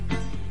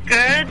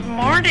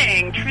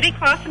morning. Trudy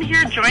Clausen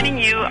here, joining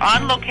you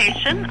on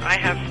location. I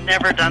have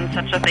never done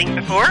such a thing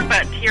before,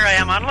 but here I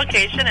am on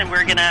location, and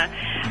we're going to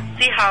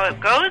see how it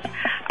goes.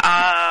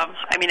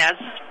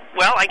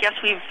 I guess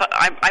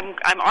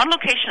I'm on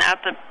location at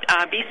the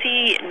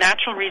BC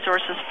Natural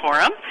Resources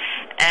Forum,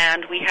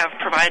 and we have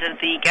provided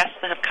the guests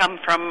that have come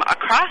from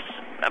across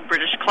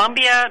British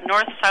Columbia,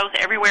 north, south,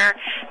 everywhere,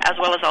 as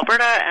well as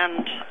Alberta,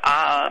 and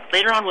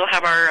later on we'll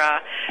have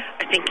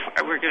I think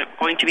we're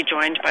going to be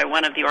joined by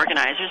one of the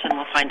organizers, and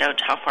we'll find out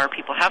how far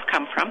people have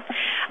come from.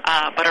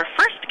 But our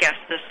first guest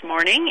this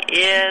morning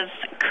is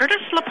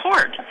Curtis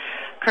Laporte.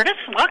 Curtis,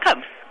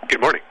 welcome.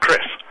 Good morning, Chris.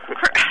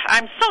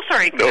 I'm so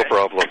sorry, Chris. No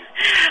problem.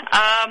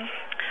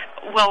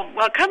 Well,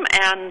 welcome,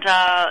 and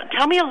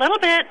tell me a little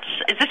bit,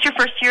 is this your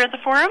first year at the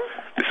Forum?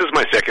 This is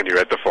my second year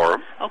at the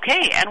Forum.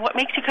 Okay, and what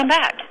makes you come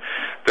back?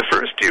 The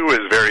first year was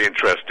very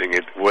interesting.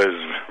 It was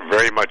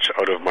very much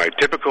out of my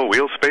typical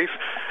wheel space.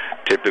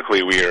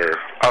 Typically, we are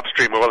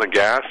upstream oil and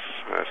gas,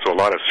 so a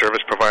lot of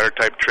service provider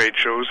type trade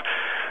shows,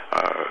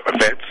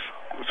 events.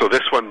 So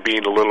this one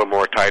being a little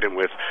more tied in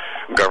with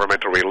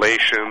governmental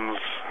relations,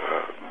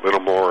 a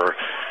little more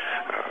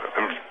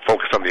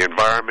focused on the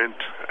environment,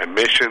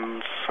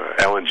 emissions,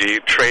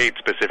 LNG, trade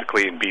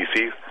specifically in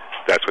BC.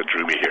 That's what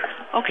drew me here.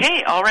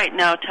 Okay, all right.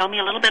 Now tell me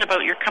a little bit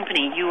about your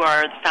company. You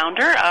are the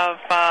founder of,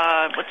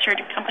 what's your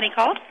company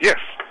called? Yes.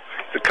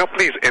 The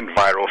company's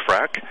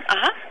EnviroFrac.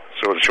 Uh-huh.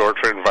 So it's short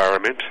for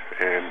environment,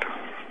 and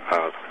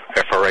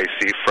FRAC,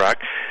 frac.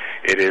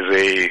 It is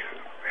a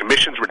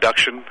emissions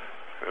reduction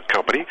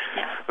company.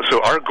 Yeah.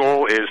 So our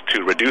goal is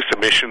to reduce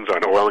emissions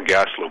on oil and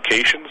gas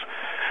locations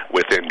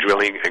within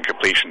drilling and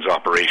completions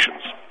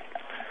operations.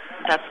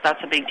 That's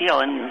a big deal,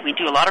 and we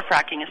do a lot of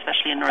fracking,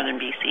 especially in northern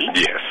BC.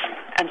 Yes.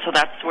 And so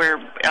that's where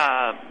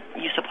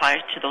you supply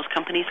to those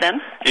companies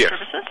then, yes.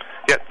 Services?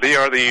 Yeah, they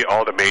are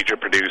all the major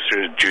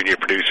producers, junior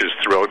producers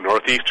throughout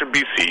northeastern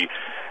BC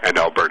and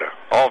Alberta.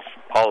 All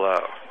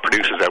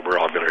producers that we're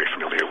all very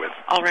familiar with.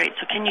 All right.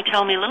 So can you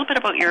tell me a little bit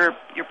about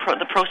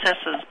the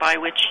processes by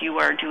which you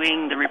are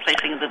doing the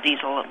replacing of the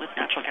diesel with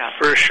natural gas?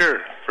 For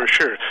sure.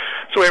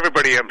 So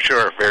everybody, I'm sure,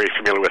 are very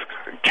familiar with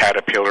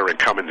Caterpillar and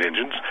Cummins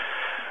engines.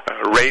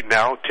 Right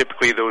now,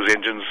 typically those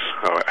engines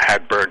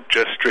had burned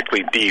just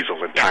strictly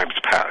diesel in times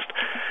past.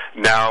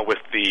 Now, with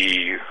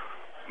the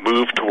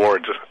move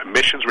towards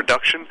emissions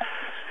reduction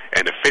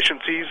and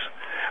efficiencies,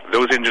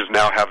 those engines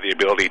now have the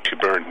ability to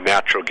burn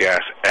natural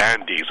gas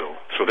and diesel.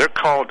 So they're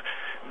called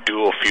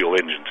dual fuel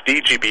engines,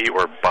 DGB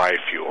or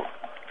biofuel.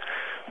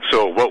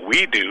 So what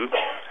we do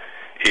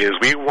is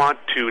we want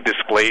to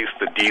displace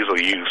the diesel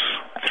use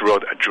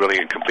throughout drilling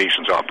and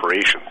completions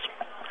operations.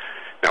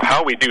 Now,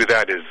 how we do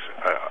that is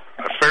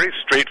a very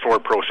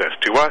straightforward process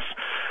to us,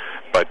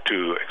 but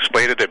to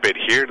explain it a bit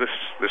here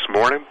this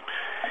morning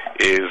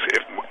is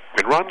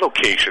when we're on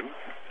location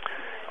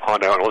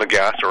on an oil and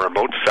gas or a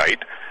remote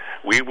site,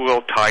 we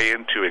will tie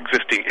into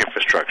existing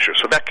infrastructure.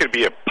 So that could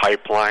be a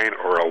pipeline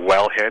or a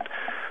wellhead,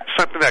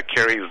 something that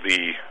carries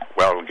the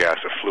oil and gas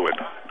effluent.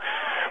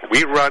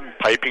 We run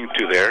piping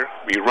to there.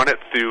 We run it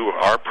through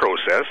our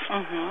process,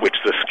 which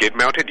is the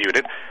skid-mounted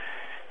unit.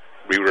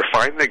 We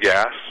refine the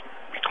gas.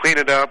 Clean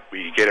it up,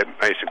 we get it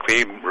nice and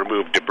clean,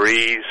 remove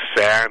debris,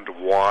 sand,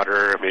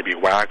 water, maybe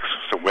wax,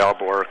 some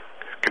wellbore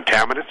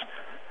contaminants,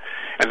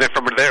 and then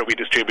from there we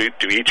distribute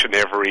to each and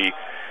every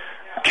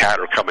Cat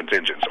or Cummins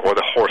engines or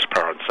the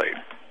horsepower on site.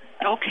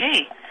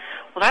 Okay.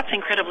 Well, that's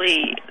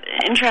incredibly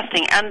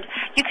interesting. And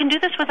you can do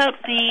this without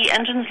the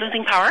engines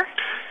losing power?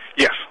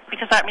 Yes.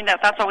 Because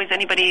that's always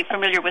anybody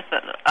familiar with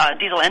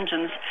diesel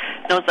engines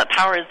knows that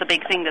power is the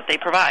big thing that they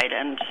provide,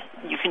 and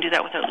you can do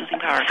that without losing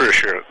power. For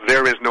sure.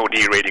 There is no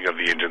derating of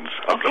the engines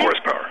of the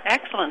horsepower.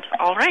 Excellent.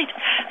 All right.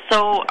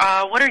 So,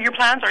 what are your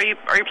plans? Are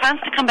your plans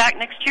to come back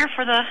next year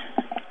for the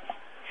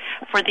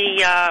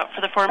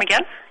forum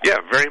again? Yeah,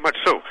 very much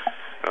so.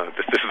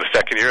 This is the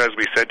second year, as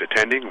we said,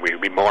 attending.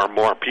 We more and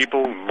more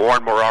people, more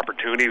and more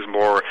opportunities,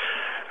 more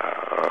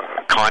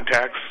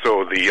contacts.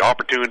 So the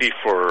opportunity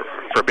for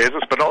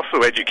business, but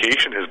also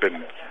education has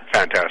been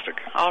fantastic.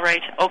 All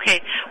right.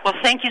 Okay. Well,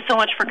 thank you so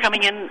much for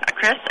coming in,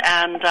 Chris,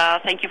 and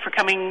thank you for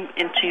coming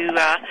into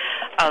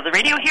the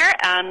radio here,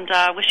 and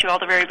wish you all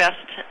the very best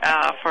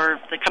for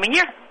the coming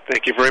year.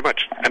 Thank you very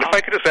much. And if I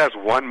could just ask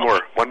one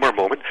more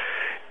moment,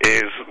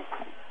 is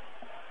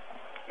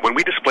when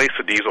we displace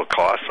the diesel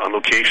costs on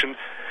location,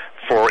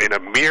 in a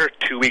mere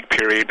 2-week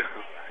period,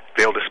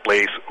 they'll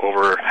displace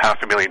over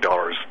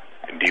 $500,000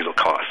 in diesel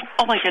costs.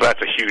 Oh my goodness. So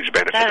that's a huge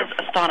benefit. That is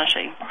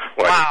astonishing.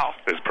 Wow.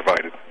 Is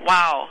provided.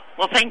 Wow.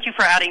 Well, thank you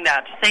for adding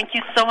that. Thank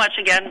you so much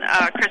again,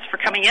 Chris, for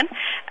coming in,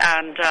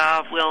 and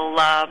we'll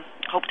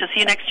hope to see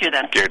you next year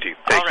then. Guaranteed.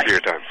 Thank you for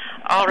your time.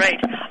 All right.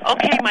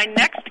 Okay, my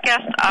next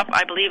guest up,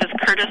 I believe, is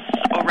Curtis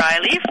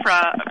O'Reilly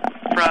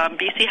from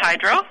BC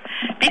Hydro.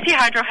 BC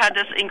Hydro had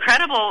this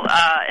incredible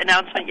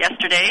announcement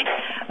yesterday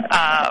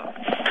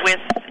with,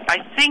 I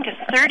think,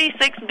 a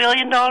 $36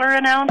 billion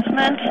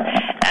announcement,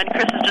 and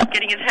Chris is just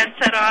getting his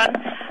headset on.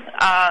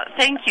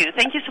 Thank you.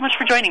 Thank you so much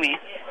for joining me.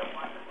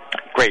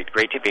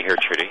 Great to be here,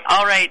 Trudy.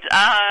 All right.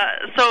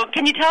 So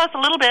can you tell us a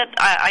little bit,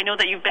 I know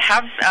that you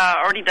have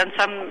already done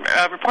some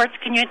reports.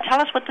 Can you tell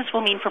us what this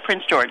will mean for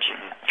Prince George?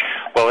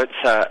 Well,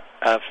 it's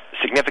a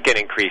significant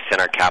increase in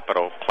our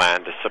capital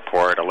plan to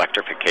support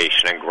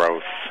electrification and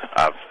growth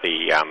of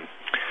the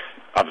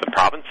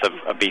province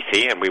of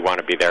BC, and we want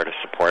to be there to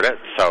support it.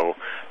 So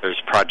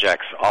there's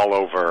projects all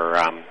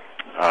over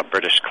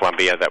British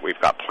Columbia that we've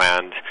got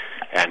planned,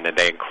 and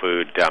they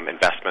include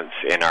investments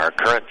in our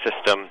current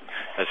system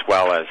as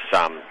well as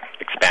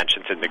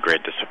expansions in the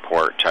grid to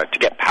support, to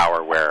get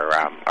power where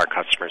our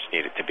customers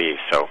need it to be.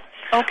 So.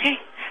 Okay.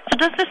 So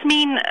does this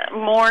mean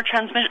more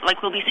transmission,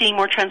 like we'll be seeing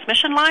more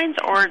transmission lines,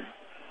 or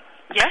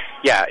yes?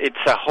 Yeah, it's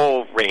a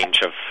whole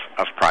range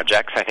of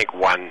projects. I think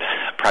one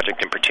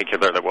project in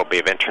particular that will be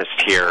of interest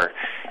here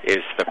is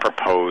the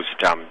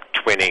proposed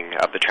twinning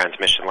of the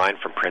transmission line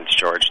from Prince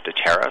George to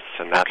Terrace,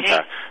 and that's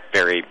a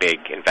very big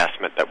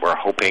investment that we're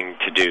hoping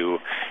to do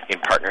in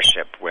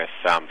partnership with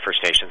First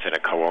Nations in a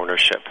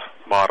co-ownership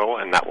model,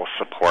 and that will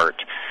support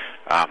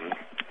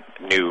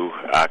new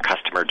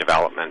customer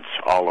developments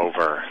all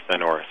over the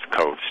North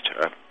Coast.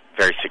 A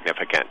very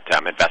significant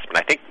investment,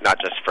 I think, not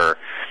just for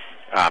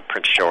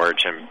Prince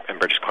George and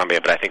British Columbia,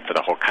 but I think for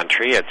the whole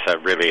country. It's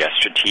really a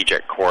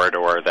strategic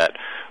corridor that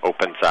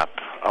opens up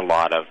a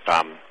lot of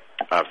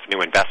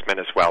new investment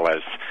as well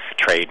as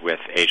trade with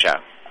Asia.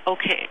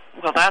 Okay.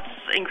 Well, that's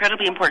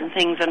incredibly important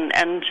things, and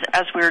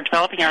as we're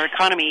developing our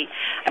economy,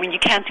 I mean, you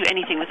can't do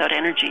anything without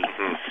energy,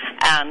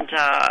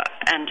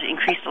 and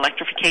increased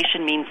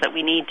electrification means that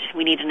we need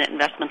an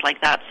investment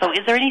like that. So,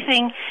 is there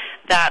anything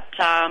that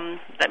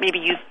that maybe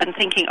you've been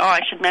thinking? Oh, I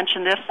should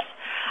mention this.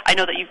 I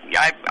know that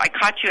I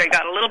caught you. I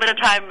got a little bit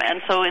of time,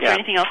 and so is there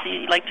anything else that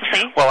you'd like to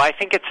say? Well, I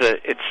think it's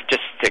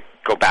just to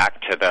go back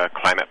to the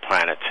climate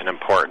plan. It's an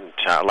important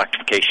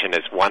electrification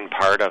is one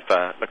part of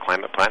the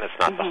climate plan. It's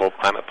not the whole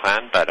climate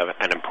plan, but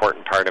an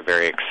important part, a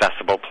very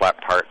accessible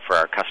part for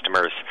our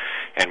customers.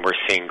 And we're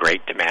seeing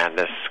great demand.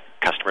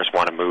 Customers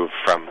want to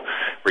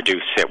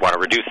reduce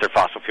their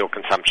fossil fuel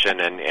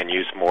consumption and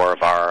use more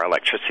of our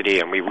electricity,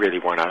 and we really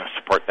want to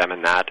support them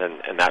in that,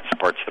 and that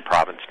supports the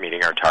province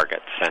meeting our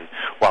targets, and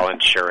while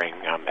ensuring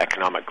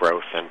economic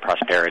growth and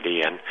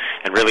prosperity, and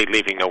really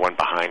leaving no one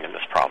behind in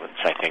this province.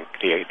 I think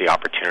the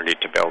opportunity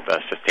to build a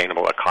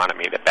sustainable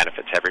economy that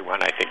benefits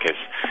everyone, I think,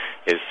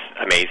 is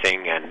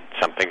amazing and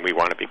something we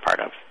want to be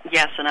part of.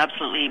 Yes, and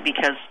absolutely,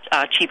 because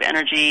cheap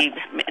energy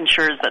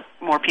ensures that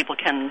more people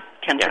can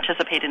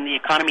participate in the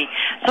economy.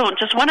 So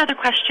just one other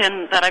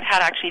question that I've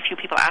had actually a few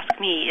people ask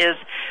me is,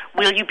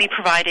 will you be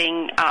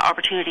providing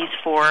opportunities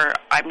for,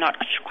 I'm not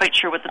quite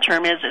sure what the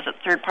term is it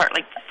third part,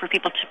 like for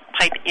people to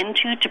pipe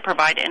into to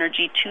provide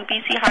energy to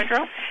BC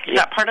Hydro? Is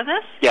that part of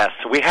this? Yes,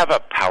 we have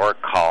a power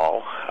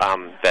call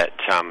that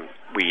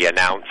we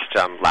announced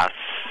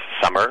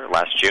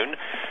last June,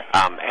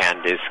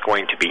 and is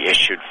going to be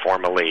issued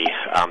formally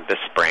this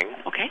spring.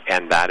 Okay.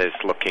 And that is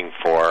looking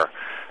for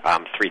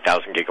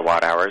 3,000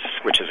 gigawatt hours,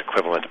 which is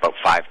equivalent to about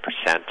 5%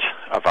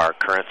 of our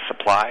current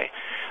supply.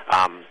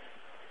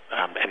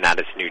 And that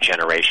is new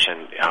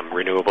generation,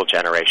 renewable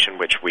generation,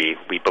 which we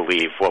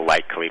believe will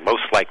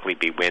most likely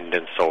be wind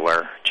and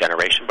solar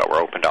generation, but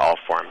we're open to all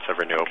forms of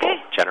renewable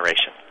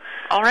generation.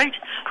 All right.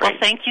 Great. Well,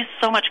 thank you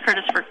so much,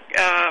 Curtis, for...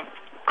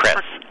 Chris.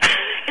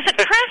 Is it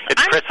Chris?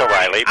 It's Chris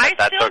O'Reilly, but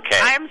that's okay.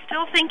 I'm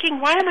still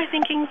thinking, why am I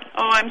thinking?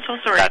 Oh, I'm so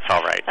sorry. That's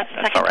all right. That's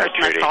the second person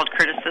I've called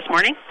Curtis this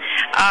morning.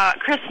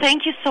 Chris,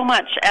 thank you so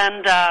much,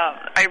 and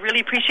I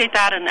really appreciate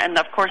that, and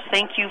of course,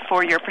 thank you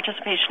for your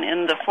participation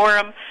in the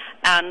forum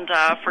and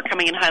for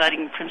coming and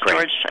highlighting Prince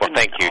George. Well,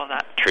 thank you, all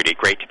that. Trudy.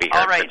 Great to be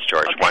here, Prince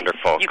George. Okay.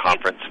 Wonderful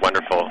conference,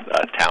 wonderful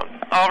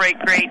town. All right,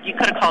 great. You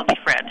could have called me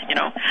Fred,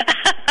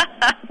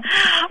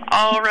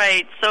 All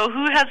right, so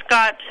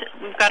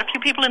we've got a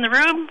few people in the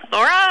room,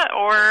 Laura,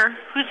 or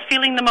who's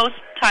feeling the most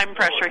time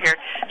pressure here?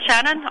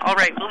 Shannon? All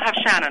right, we'll have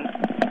Shannon.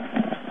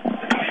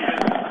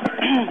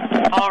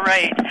 All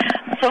right,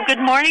 so good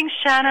morning,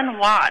 Shannon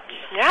Watt.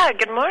 Yeah,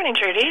 good morning,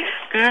 Trudy.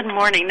 Good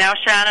morning. Now,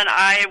 Shannon,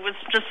 I was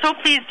just so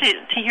pleased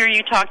to hear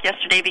you talk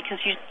yesterday because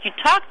you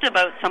talked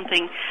about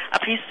something, a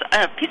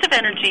piece of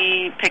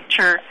energy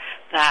picture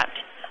that,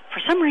 for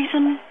some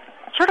reason,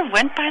 sort of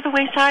went by the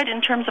wayside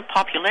in terms of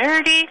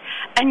popularity,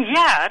 and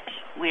yet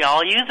we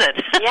all use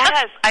it.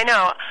 Yes, I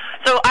know.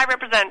 So I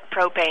represent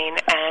propane,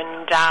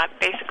 and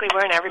basically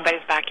we're in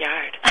everybody's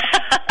backyard.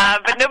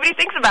 But nobody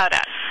thinks about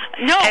us.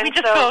 No, and we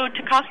just go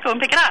to Costco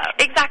and pick it up.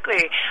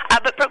 Exactly.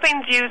 But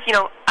propane's used,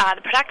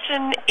 the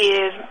production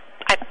is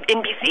in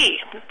BC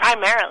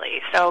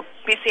primarily. So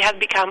BC has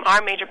become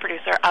our major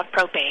producer of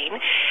propane,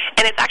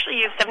 and it's actually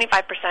used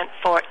 75%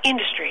 for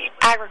industry,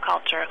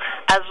 agriculture,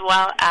 as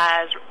well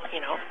as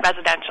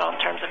residential in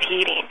terms of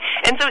heating.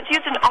 And so it's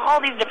used in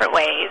all these different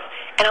ways.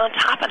 And on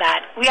top of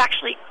that, we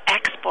actually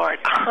export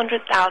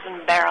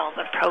 100,000 barrels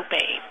of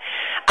propane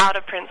out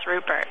of Prince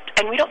Rupert,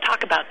 and we don't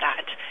talk about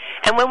that.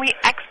 And when we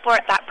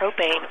export that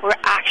propane, we're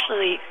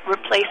actually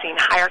replacing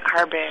higher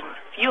carbon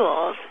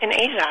fuels in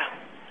Asia.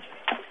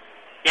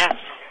 Yes.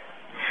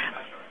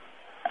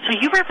 So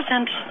you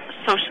represent,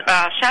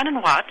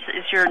 Shannon Watts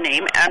is your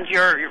name, and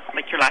your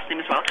last name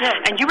as well. Yeah.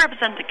 And you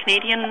represent the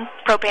Canadian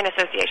Propane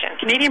Association.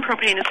 Canadian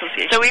Propane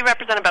Association. So we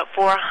represent about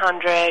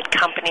 400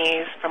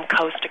 companies from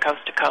coast to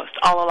coast to coast,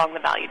 all along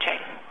the value chain.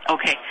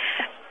 Okay.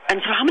 And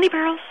so how many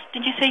barrels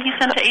did you say you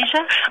sent to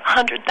Asia?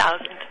 100,000.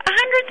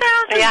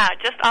 100,000? Yeah,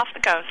 just off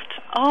the coast.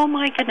 Oh,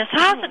 my goodness.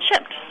 How's it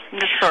shipped?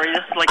 Sorry,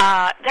 this is like...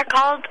 they're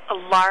called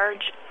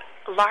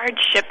large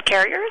ship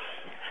carriers.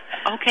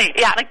 Okay.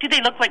 Yeah. Like, do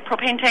they look like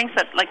propane tanks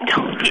that, like... No?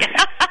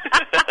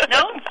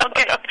 No?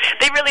 Okay.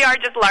 They really are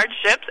just large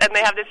ships, and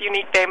they have this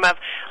unique name of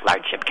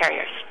large ship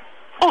carriers.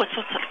 Oh, so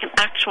it's like an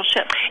actual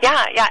ship.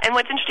 Yeah. And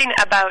what's interesting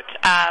about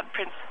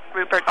Prince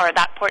Rupert, or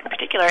that port in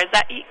particular, is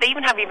that they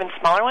even have even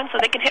smaller ones, so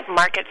they can hit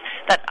markets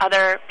that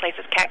other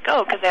places can't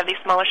go, because they have these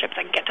smaller ships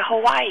that can get to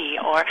Hawaii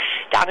or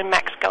down in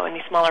Mexico in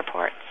these smaller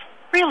ports.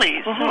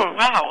 Really? Mm-hmm. So,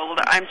 wow.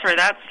 Well, I'm sorry,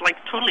 that's like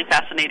totally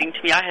fascinating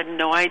to me. I had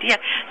no idea.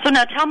 So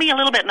now tell me a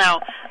little bit now.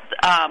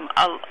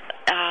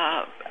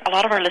 A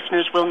lot of our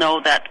listeners will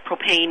know that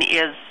propane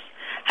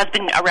has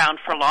been around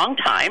for a long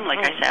time, like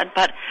I said,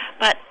 but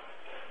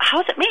how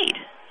is it made?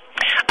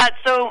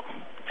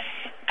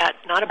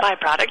 Not a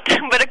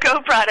byproduct, but a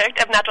co-product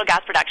of natural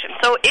gas production.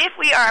 So if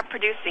we are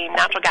producing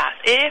natural gas,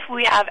 if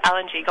we have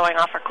LNG going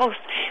off our coast,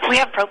 we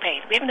have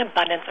propane. We have an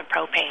abundance of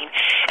propane.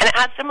 And it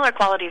has similar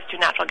qualities to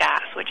natural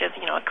gas, which is,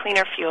 a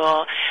cleaner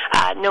fuel,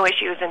 no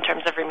issues in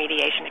terms of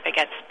remediation if it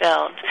gets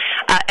spilled,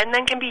 and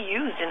then can be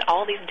used in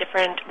all these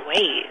different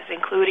ways,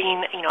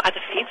 including, as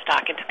a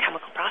feedstock into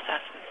chemical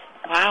processes.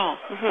 Wow.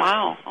 Mm-hmm.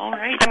 Wow. All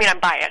right. I mean, I'm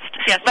biased.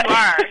 Yes, but you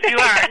are. You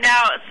are.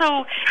 Now,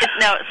 so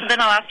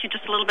then I'll ask you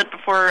just a little bit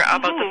before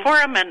about the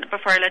forum and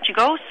before I let you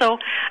go. So,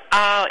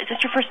 is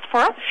this your first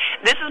forum?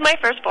 This is my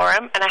first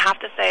forum, and I have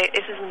to say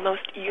this is the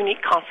most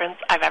unique conference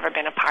I've ever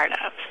been a part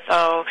of.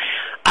 So,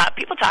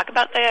 people talk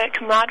about the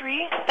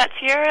camaraderie that's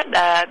here,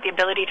 the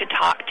ability to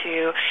talk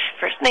to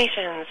First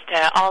Nations,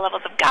 to all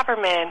levels of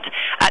government,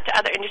 to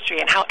other industry,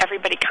 and how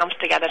everybody comes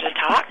together to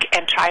talk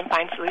and try and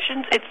find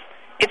solutions.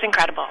 It's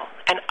incredible,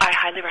 and I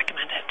highly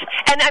recommend it.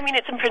 And, I mean,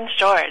 it's in Prince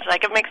George.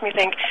 Like, it makes me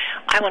think,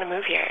 I want to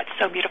move here. It's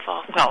so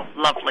beautiful. Well,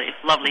 lovely,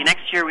 lovely.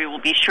 Next year we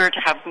will be sure to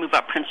have Move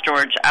Up Prince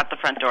George at the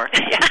front door.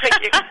 Yeah, thank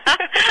you.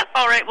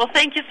 All right. Well,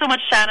 thank you so much,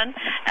 Shannon,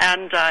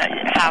 and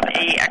have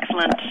a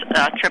excellent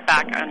trip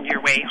back on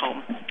your way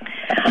home.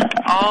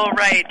 All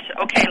right.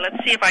 Okay,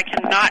 let's see if I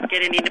cannot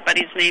get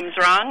anybody's names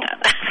wrong.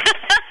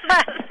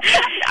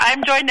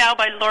 I'm joined now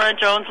by Laura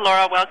Jones.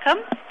 Laura, welcome.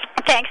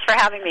 Thanks for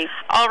having me.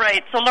 All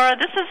right. So, Laura,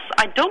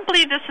 I don't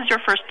believe this is your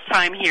first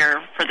time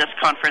here for this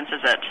conference,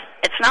 is it?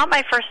 It's not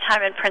my first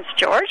time in Prince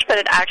George, but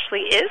it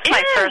actually is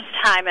my first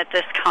time at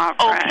this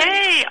conference.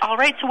 Okay. All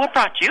right. So what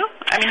brought you?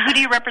 I mean, who do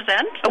you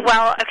represent?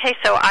 Well, okay,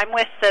 so I'm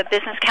with the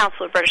Business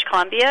Council of British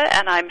Columbia,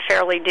 and I'm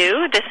fairly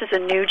new. This is a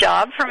new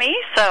job for me,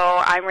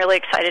 so I'm really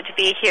excited to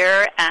be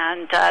here.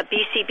 And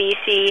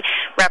BC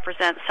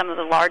represents some of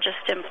the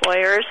largest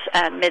employers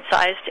and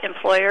mid-sized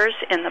employers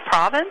in the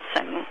province.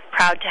 I'm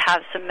proud to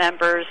have some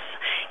members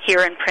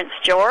here in Prince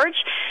George,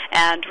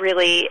 and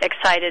really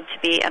excited to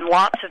be, and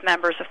lots of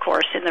members, of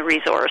course, in the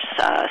resource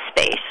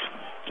space.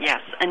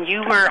 Yes, and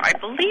I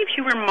believe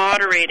you were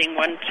moderating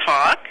one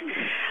talk.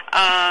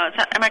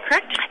 Am I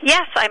correct?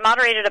 Yes, I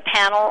moderated a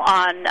panel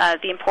on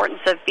the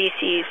importance of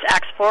BC's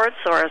exports,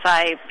 or as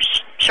I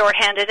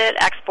shorthanded it,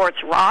 exports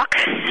rock.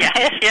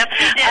 Yes, you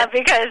did.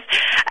 Because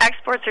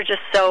exports are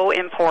just so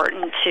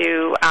important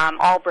to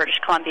all British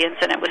Columbians,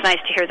 and it was nice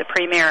to hear the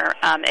Premier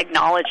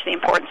acknowledge the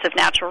importance of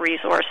natural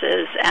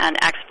resources and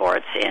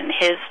exports in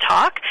his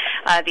talk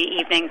the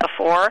evening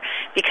before,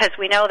 because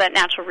we know that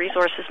natural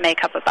resources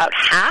make up about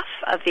half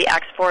of the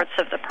exports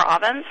of the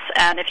province,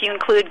 and if you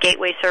include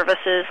gateway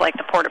services like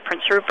the Port of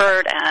Prince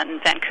Rupert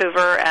and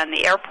Vancouver and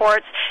the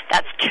airports,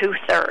 that's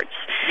 2/3.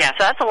 Yes.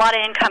 So that's a lot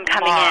of income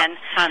coming in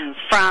tons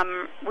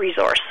from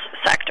resource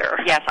sector.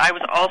 Yes, I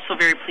was also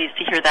very pleased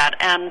to hear that.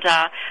 And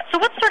so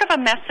what's sort of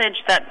a message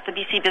that the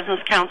BC Business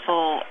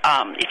Council,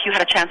 if you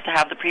had a chance to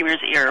have the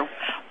Premier's ear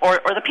or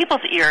the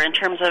people's ear in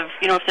terms of,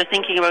 if they're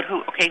thinking about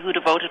who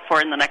to vote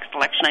for in the next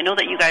election? I know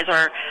that you guys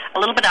are a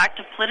little bit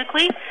active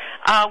politically.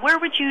 Where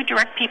would you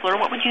direct people, or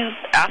what would you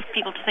ask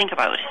people to think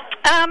about?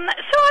 So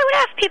I would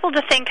ask people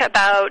to think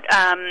about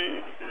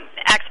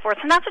exports,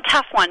 and that's a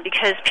tough one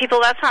because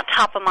that's not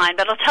top of mind,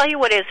 but I'll tell you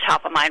what is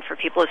top of mind for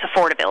people is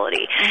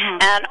affordability. Mm-hmm.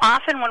 And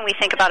often when we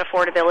think about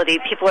affordability,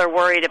 people are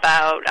worried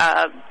about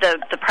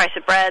the price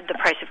of bread, the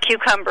price of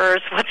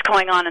cucumbers, what's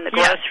going on in the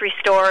grocery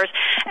stores,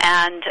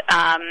 and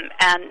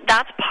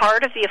that's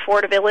part of the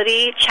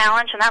affordability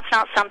challenge, and that's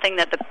not something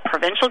that the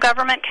provincial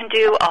government can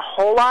do a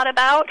whole lot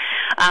about.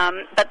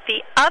 But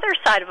the other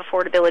side of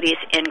affordability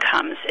is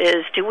incomes,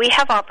 is do we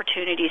have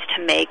opportunities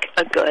to make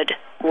a good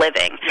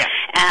living? Yes.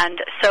 And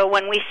so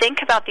when we think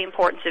about the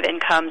importance of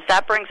incomes,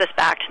 that brings us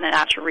back to the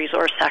natural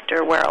resource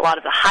sector, where a lot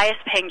of the highest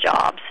paying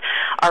jobs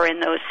are in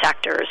those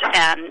sectors,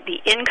 and the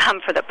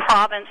income for the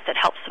province that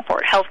helps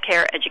support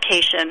healthcare,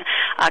 education,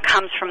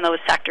 comes from those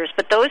sectors.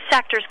 But those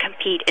sectors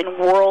compete in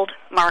world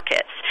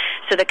markets.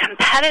 So the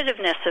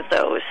competitiveness of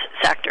those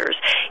sectors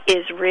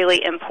is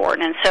really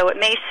important. And so it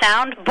may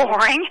sound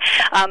boring,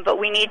 but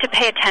we need to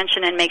pay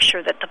attention and make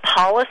sure that the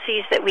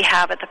policies that we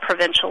have at the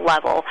provincial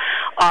level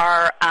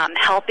are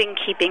helping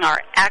keeping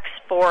our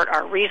export,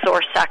 our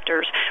resource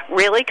sectors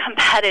really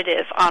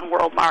competitive on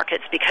world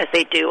markets, because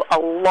they do a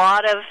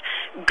lot of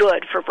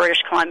good for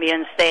British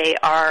Columbians. They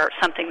are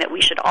something that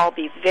we should all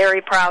be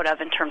very proud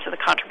of in terms of the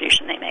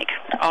contribution they make.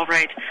 All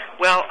right.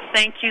 Well,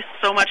 thank you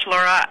so much,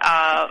 Laura,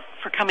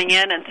 for coming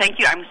in, and thank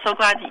you. I'm so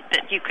glad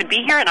that you could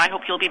be here, and I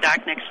hope you'll be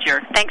back next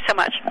year. Thanks so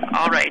much.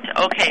 All right.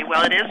 Okay.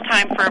 Well, it is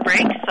time for a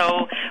break,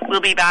 so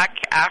we'll be back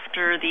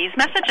after these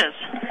messages.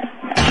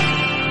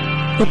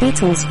 The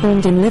Beatles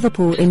formed in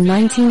Liverpool in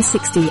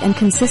 1960 and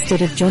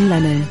consisted of John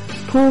Lennon,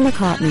 Paul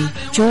McCartney,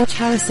 George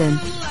Harrison,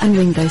 and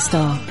Ringo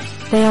Starr.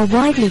 They are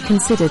widely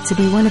considered to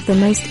be one of the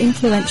most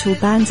influential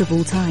bands of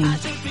all time.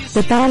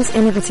 The band's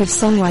innovative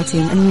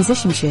songwriting and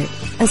musicianship,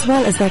 as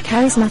well as their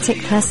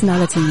charismatic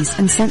personalities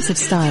and sense of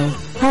style,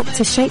 helped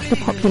to shape the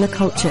popular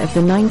culture of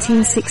the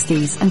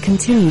 1960s and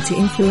continue to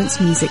influence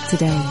music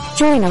today.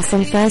 Join us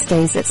on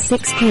Thursdays at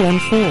 6 p.m.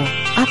 for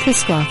Apple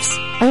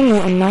Scruffs, only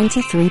on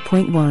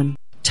 93.1.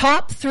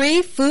 Top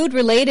 3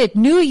 food-related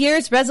New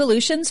Year's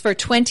resolutions for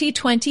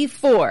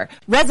 2024.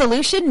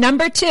 Resolution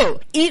number 2.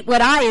 Eat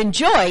what I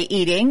enjoy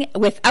eating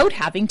without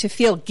having to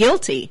feel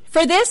guilty.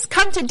 For this,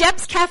 come to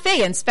Deb's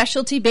Cafe and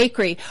Specialty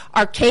Bakery.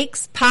 Our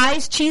cakes,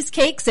 pies,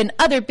 cheesecakes, and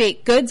other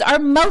baked goods are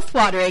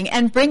mouth-watering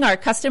and bring our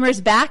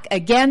customers back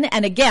again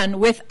and again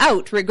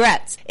without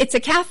regrets. It's a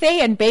cafe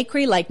and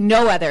bakery like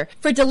no other.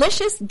 For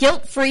delicious,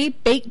 guilt-free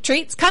baked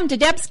treats, come to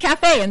Deb's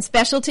Cafe and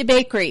Specialty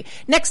Bakery,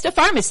 next to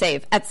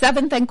Pharmasave at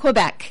 7th and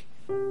Quebec.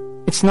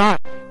 It's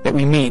not that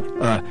we meet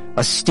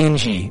a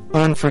stingy,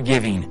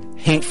 unforgiving,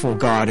 hateful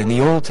God in the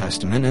Old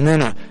Testament and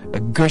then a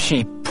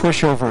gushy,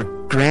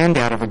 pushover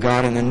granddad of a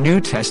God in the New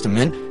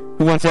Testament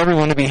who wants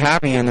everyone to be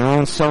happy in their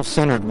own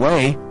self-centered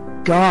way.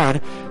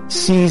 God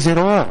sees it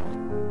all,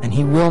 and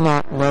He will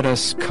not let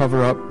us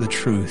cover up the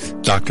truth.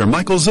 Dr.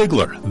 Michael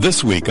Ziegler,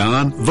 this week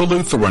on The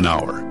Lutheran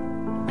Hour.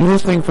 You're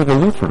listening for The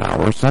Lutheran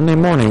Hour, Sunday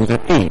mornings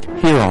at 8,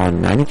 here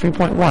on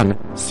 93.1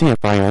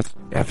 CFIS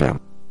FM.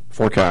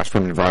 Forecast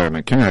from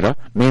Environment Canada.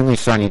 Mainly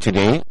sunny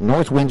today.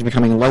 North winds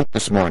becoming light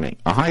this morning.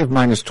 A high of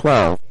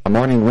 -12. A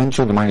morning wind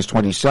chill to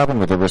 -27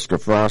 with a risk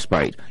of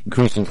frostbite.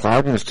 Increasing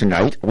cloudiness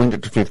tonight. Wind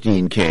up to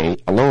 15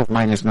 km. A low of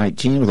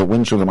 -19 with a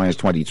wind chill to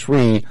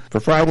 -23. For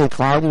Friday,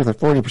 cloudy with a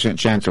 40%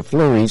 chance of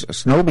flurries.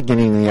 Snow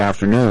beginning in the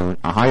afternoon.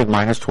 A high of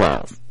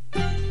 -12.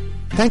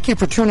 Thank you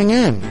for tuning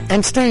in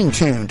and staying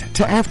tuned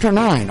to After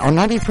 9 on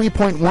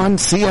 93.1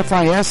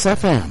 CFIS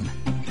FM.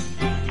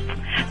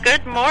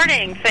 Good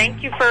morning.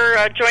 Thank you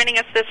for joining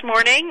us this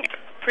morning,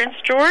 Prince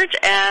George.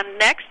 And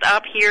next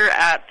up here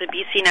at the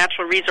BC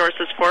Natural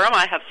Resources Forum,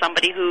 I have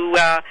somebody who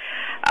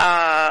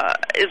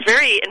is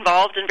very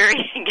involved and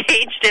very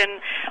engaged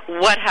in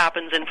what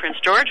happens in Prince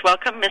George.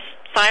 Welcome, Ms.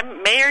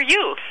 Simon Mayor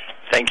Yu.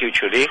 Thank you,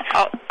 Judy.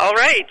 All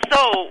right.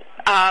 So,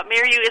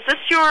 Mayor Yu, is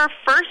this your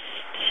first?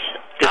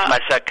 This is my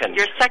second.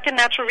 Your second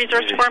Natural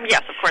Resource Forum?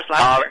 Yes, of course,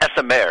 last year. As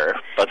a mayor,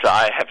 but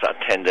I have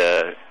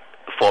attended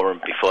the forum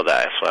before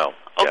that as well.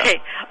 Okay.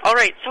 Yeah. All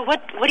right. So what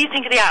do you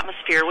think of the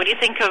atmosphere? What do you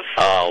think of...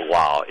 Oh,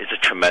 wow. It's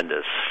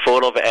tremendous.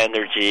 Full of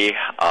energy.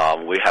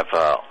 We have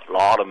a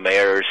lot of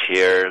mayors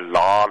here, a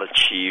lot of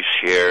chiefs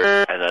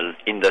here, and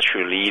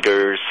industry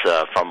leaders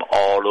from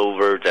all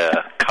over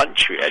the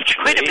country,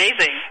 actually. Quite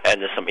amazing.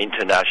 And some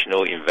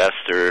international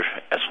investors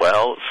as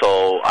well.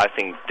 So I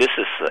think this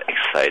is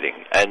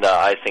exciting. And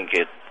I think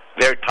it's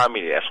very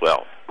timely as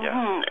well. Yeah.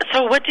 Mm-hmm.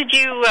 So what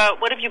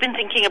have you been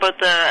thinking about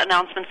the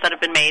announcements that have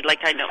been made? Like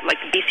I know, like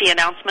the BC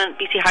announcement,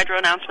 BC Hydro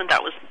announcement,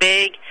 that was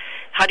big.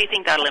 How do you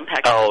think that'll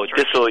impact? Oh,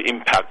 this will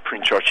impact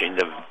Prince George in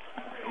the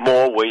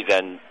more way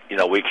than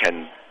we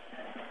can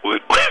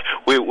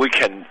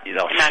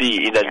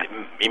see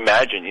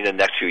imagine in the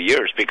next few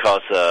years,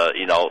 because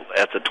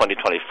at the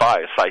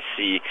 2025, I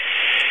see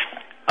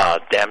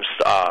dams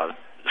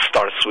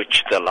start to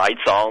switch the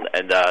lights on,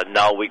 and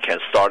now we can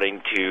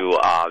starting to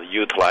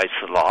utilize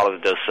a lot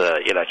of this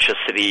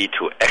electricity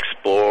to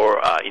export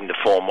in the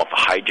form of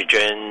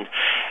hydrogen,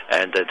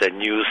 and the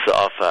news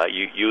of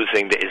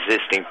using the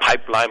existing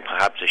pipeline,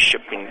 perhaps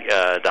shipping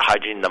the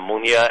hydrogen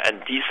ammonia,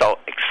 and these are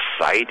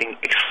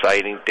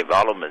exciting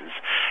developments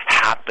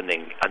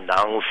happening,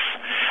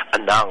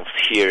 announced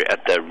here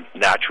at the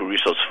Natural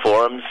Resource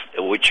Forums,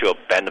 which will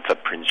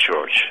benefit Prince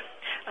George.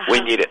 We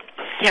need it.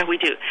 Yeah, we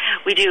do.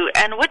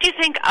 And what do you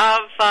think of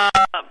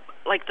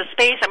like the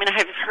space? I mean, I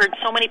have heard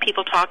so many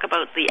people talk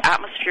about the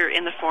atmosphere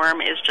in the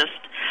forum is just,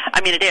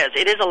 I mean, it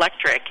is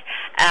electric,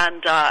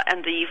 and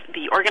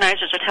the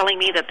organizers are telling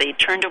me that they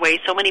turned away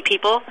so many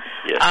people.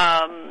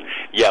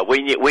 Yes.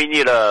 We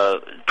need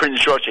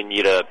Prince George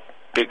need a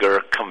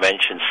bigger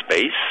convention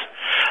space.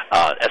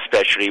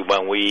 especially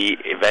when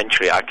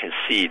I can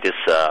see this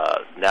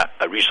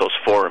resource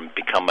forum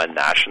become a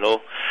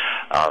national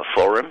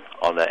forum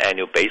on an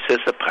annual basis,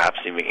 perhaps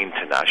even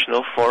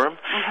international forum,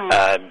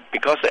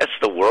 because as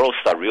the world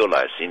start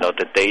realizing,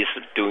 the days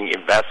of doing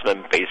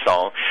investment based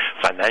on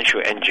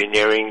financial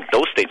engineering,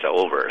 those days are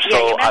over. Yeah,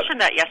 so you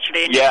mentioned that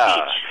yesterday in your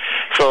speech.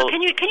 So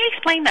can you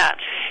explain that?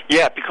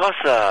 Yeah, because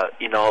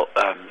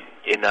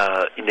in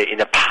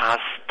the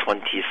past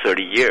 20,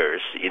 30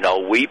 years,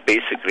 we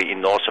basically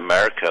in North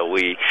America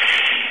we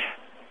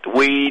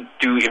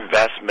do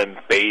investment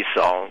based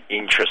on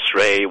interest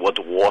rate, what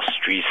Wall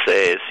Street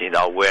says,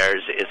 where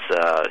is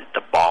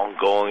the bond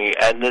going,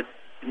 and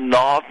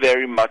not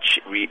very much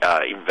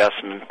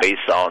investment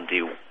based on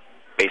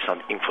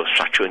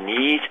infrastructure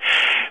needs,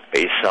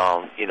 based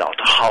on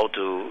how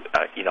to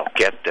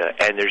get the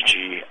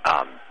energy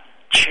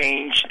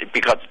changed,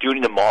 because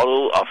during the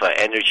model of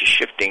energy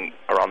shifting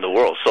around the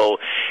world, so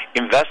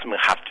investment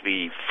have to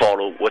be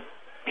follow what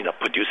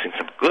producing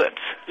some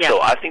goods. Yeah.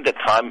 So I think the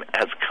time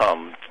has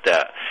come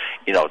that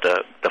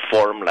the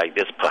forum like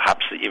this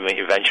perhaps even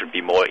eventually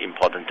be more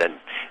important than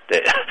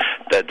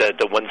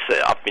the ones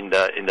up in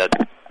the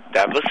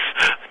Davos.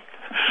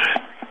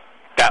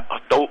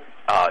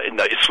 In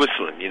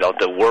Switzerland,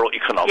 the World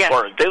Economic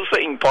Forum. Those are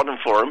important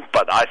forum,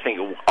 but I think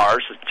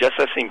ours is just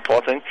as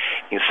important,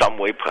 in some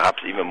way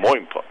perhaps even more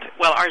important.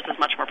 Well, ours is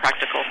much more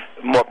practical.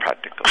 More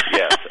practical,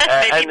 yes.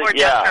 Maybe more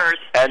gestures.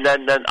 And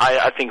then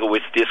I think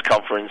with this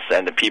conference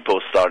and the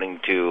people starting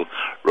to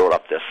roll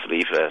up their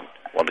sleeve and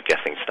want to get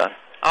things done.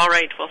 All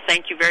right. Well,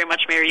 thank you very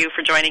much, Mayor Yu,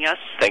 for joining us.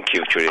 Thank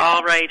you, Judy.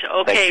 All right.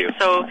 Okay,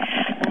 so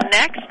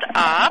next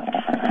up,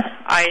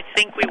 I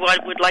think we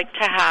would like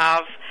to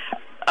have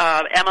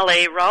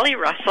MLA Rolly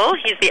Russell.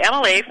 He's the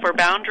MLA for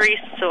Boundary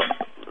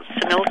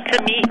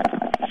Similkameen.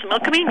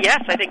 Yes,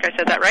 I think I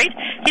said that right.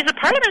 He's a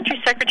parliamentary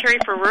secretary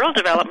for rural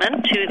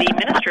development to the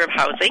Minister of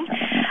Housing,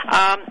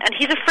 and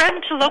he's a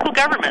friend to local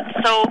government.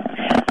 So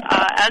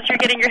as you're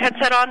getting your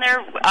headset on there,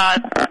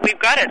 we've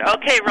got it.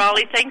 Okay,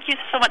 Rolly, thank you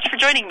so much for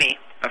joining me.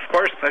 Of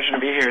course, pleasure to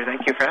be here.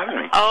 Thank you for having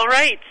me. All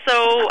right,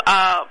 so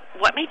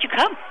what made you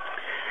come?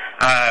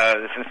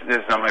 This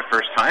is not my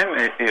first time.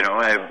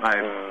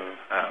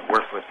 I've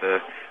worked with the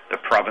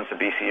province of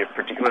BC,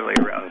 particularly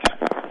around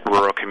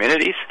rural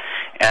communities,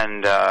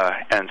 and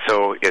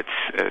so it's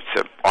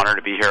an honor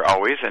to be here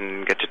always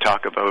and get to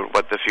talk about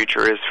what the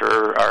future is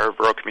for our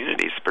rural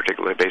communities,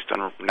 particularly based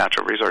on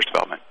natural resource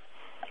development.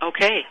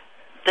 Okay,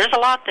 there's a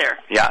lot there.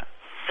 Yeah.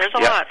 There's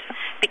a lot,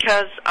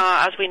 because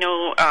as we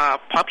know,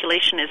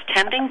 population is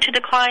tending to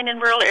decline in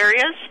rural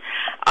areas.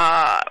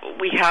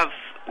 We have,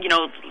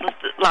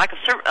 lack of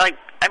service.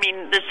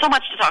 There's so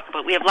much to talk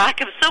about. We have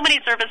lack of so many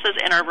services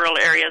in our rural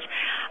areas,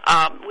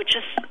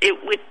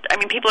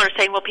 people are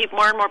saying, well,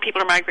 more and more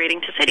people are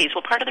migrating to cities.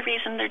 Well, part of the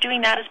reason they're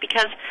doing that is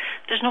because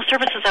there's no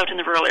services out in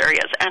the rural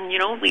areas, and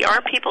we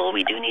are people.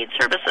 We do need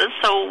services.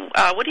 So,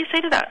 what do you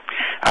say to that?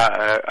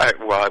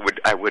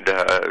 I would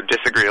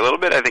disagree a little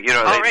bit. I think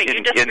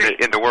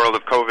in the world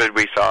of COVID,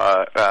 we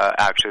saw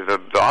actually the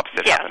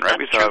opposite happen. Right?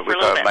 We saw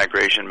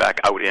migration back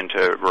out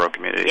into rural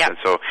communities, and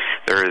so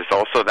there is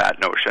also that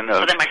notion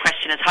of. So then my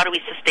question is, how do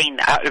we sustain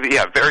that?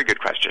 Very good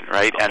question,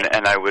 right? Okay.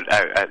 And I would,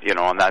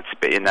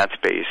 in that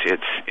space,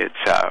 it's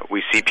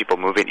we see people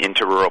moving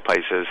into rural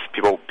places.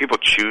 People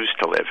choose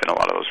to live in a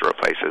lot of those rural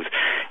places,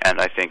 and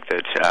I think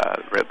that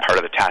part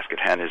of the task at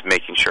hand is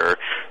making sure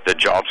the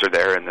jobs are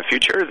there in the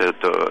future, the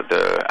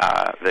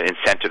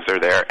incentives are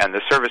there, and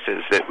the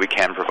services that we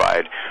can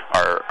provide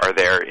are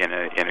there in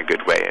a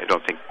good way. I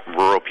don't think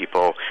rural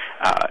people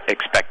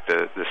expect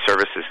the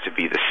services to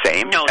be the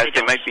same as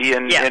they might be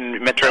in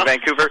Metro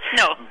Vancouver.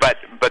 No. But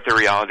the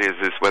reality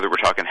is whether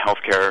we're talking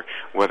healthcare,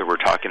 whether we're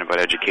talking about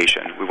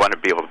education, we want to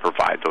be able to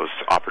provide those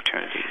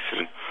opportunities.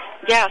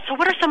 So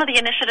what are some of the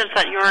initiatives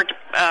that your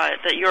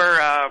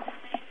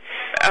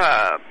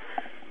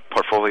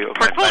portfolio?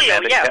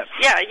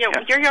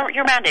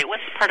 Your mandate.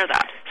 What's part of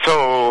that?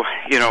 So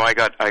I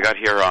got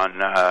here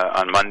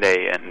on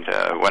Monday, and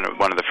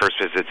one of the first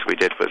visits we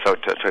did was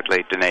out to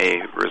Lake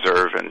Dene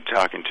Reserve and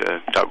talking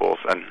to Doug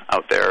Olson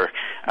out there,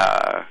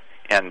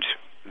 and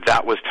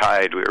that was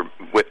tied. We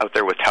were out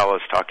there with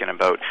TELUS talking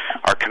about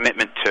our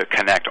commitment to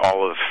connect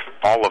all of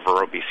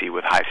rural BC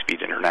with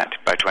high-speed internet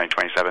by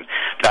 2027.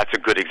 That's a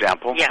good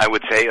example, I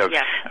would say, of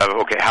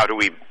how do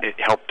we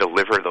help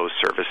deliver those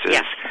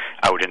services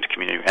out into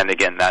community. And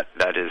again, that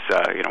is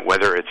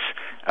whether it's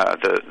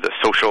the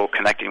social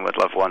connecting with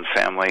loved ones,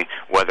 family,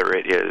 whether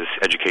it is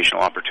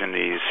educational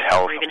opportunities,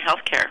 health, or even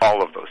healthcare,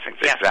 all of those things.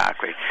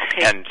 Exactly.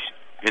 Okay. And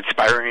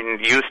inspiring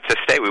youth to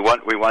stay. We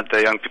want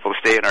the young people to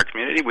stay in our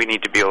community. We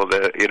need to be able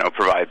to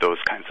provide those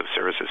kinds of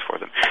services for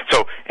them.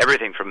 So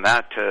everything from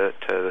that to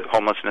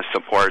homelessness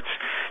supports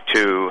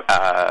to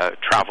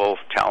travel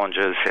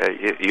challenges,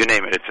 you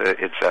name it.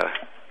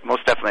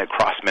 most definitely a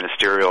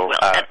cross-ministerial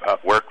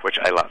work, which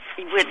I love.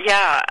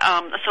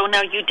 So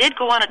now you did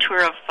go on a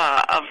tour of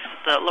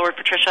the Lower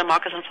Patricia,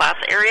 Moccasin Flats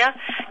area.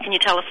 Can you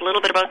tell us a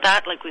little bit about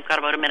that? Like, we've got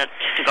about a minute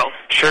to go.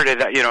 Sure did.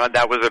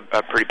 That was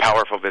a pretty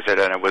powerful visit,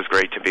 and it was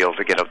great to be able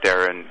to get out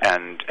there and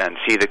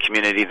see the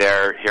community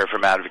there, hear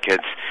from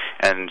advocates,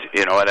 and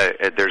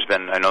there's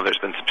been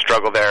some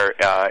struggle there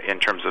in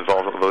terms of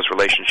all of those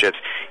relationships.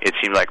 It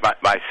seemed like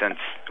my sense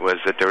was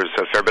that there was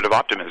a fair bit of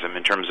optimism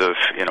in terms of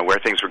where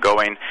things were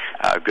going.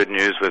 Good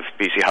news with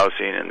BC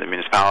Housing and the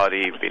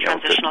municipality being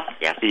able to,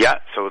 yes. Yeah,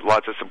 so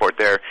lots of support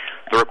there.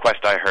 The request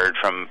I heard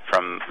from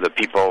the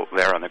people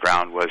there on the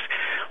ground was,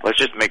 let's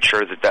just make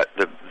sure that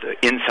the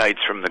insights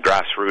from the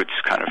grassroots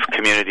kind of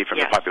community, from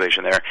the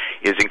population there,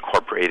 is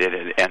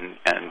incorporated and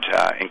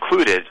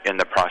included in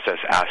the process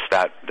as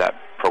that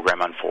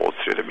program unfolds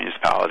through the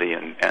municipality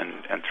and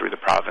through the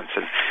province.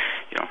 And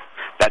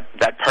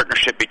that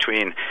partnership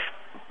between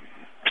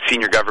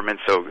senior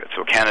governments, so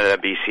Canada,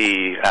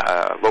 BC,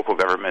 local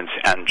governments,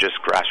 and just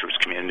grassroots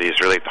communities,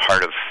 really at the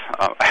heart of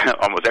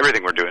almost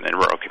everything we're doing in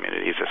rural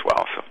communities as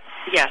well. So.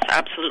 Yes,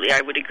 absolutely,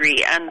 I would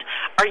agree. And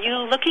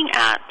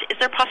is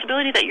there a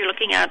possibility that you're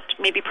looking at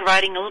maybe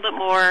providing a little bit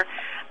more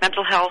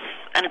mental health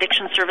and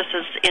addiction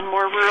services in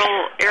more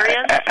rural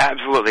areas?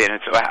 Absolutely, and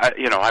it's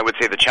I would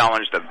say the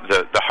challenge,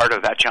 the heart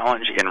of that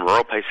challenge in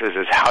rural places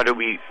is how do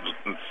we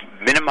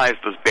minimize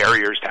those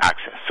barriers to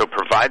access? So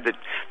provide the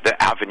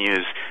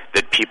avenues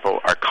that people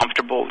are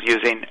comfortable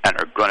using and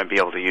are going to be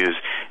able to use,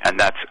 and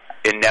that's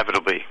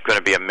inevitably going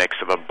to be a mix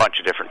of a bunch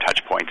of different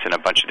touch points and a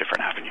bunch of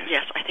different avenues.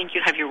 Yes, I think you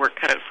have your work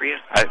cut out for you.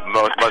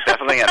 Most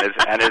definitely,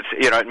 and it's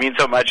it means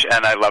so much,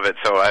 and I love it,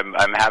 so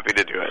I'm happy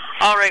to do it.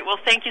 All right, well,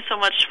 thank you so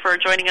much for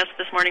joining us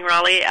this morning,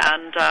 Raleigh,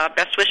 and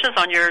best wishes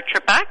on your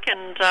trip back,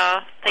 and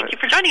thank you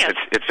for joining us.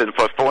 It's been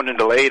postponed and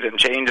delayed and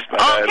changed,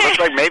 but it looks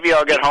like maybe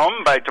I'll get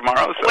home by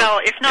tomorrow. So.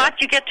 Well, if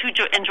not, you get to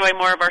enjoy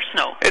more of our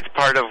snow. It's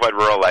part of what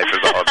rural life is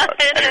all about.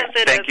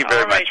 Thank you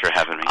very much for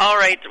having me. All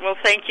right, well,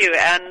 thank you,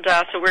 and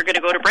so we're going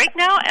to go to break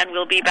now, and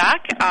we'll be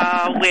back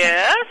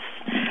with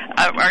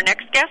our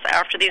next guest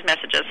after these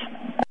messages.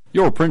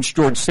 Your Prince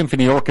George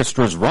Symphony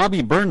Orchestra's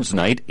Robbie Burns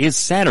Night is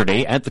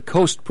Saturday at the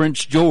Coast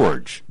Prince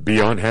George.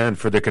 Be on hand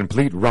for the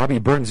complete Robbie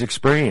Burns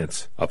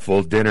experience. A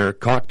full dinner,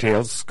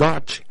 cocktails,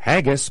 scotch,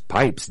 haggis,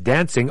 pipes,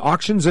 dancing,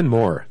 auctions, and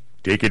more.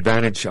 Take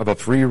advantage of a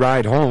free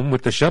ride home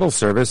with the shuttle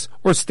service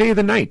or stay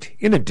the night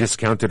in a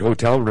discounted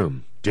hotel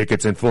room.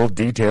 Tickets and full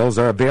details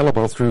are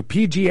available through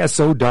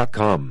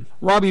pgso.com.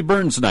 Robbie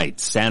Burns Night,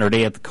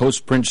 Saturday at the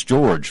Coast Prince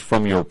George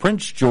from your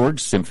Prince George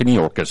Symphony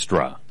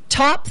Orchestra.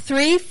 Top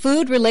 3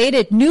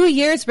 food-related New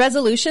Year's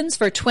resolutions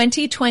for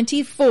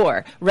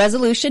 2024.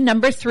 Resolution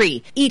number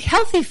 3. Eat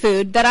healthy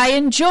food that I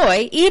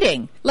enjoy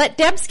eating. Let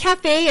Deb's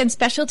Cafe and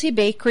Specialty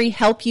Bakery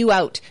help you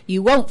out.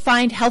 You won't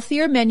find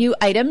healthier menu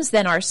items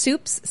than our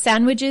soups,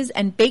 sandwiches,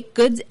 and baked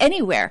goods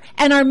anywhere.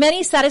 And our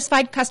many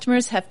satisfied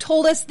customers have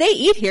told us they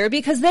eat here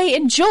because they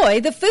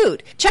enjoy the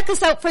food. Check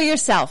us out for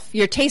yourself.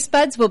 Your taste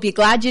buds will be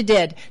glad you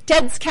did.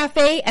 Deb's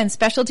Cafe and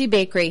Specialty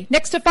Bakery,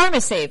 next to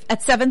PharmaSave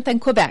at 7th and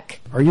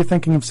Quebec. Are you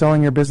thinking of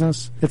selling your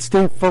business? It's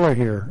Dave Fuller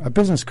here, a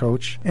business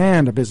coach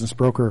and a business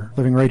broker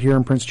living right here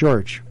in Prince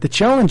George. The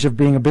challenge of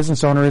being a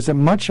business owner is that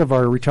much of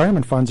our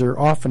retirement funds are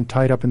often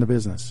tied up in the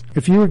business.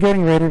 If you are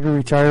getting ready to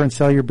retire and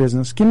sell your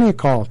business, give me a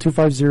call,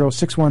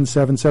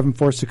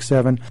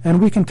 250-617-7467,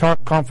 and we can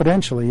talk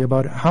confidentially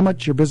about how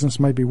much your business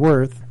might be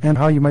worth and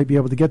how you might be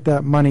able to get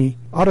that money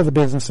out of the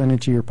business and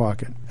into your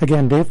pocket.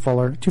 Again, Dave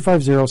Fuller,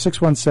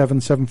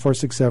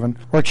 250-617-7467,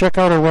 or check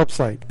out our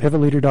website,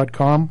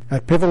 pivotleader.com.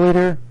 At Pivot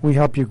Leader, we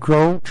help you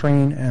grow,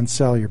 train, and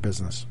sell your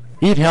business.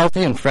 Eat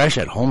healthy and fresh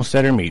at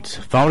Homesteader Meats.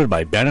 Founded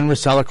by Ben and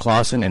Rosella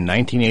Clausen in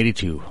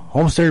 1982,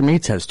 Homesteader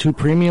Meats has 2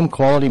 premium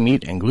quality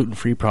meat and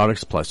gluten-free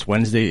products, plus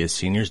Wednesday is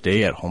Seniors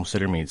Day at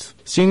Homesteader Meats.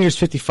 Seniors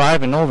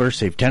 55 and over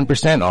save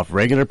 10% off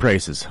regular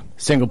prices.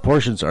 Single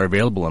portions are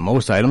available in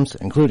most items,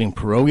 including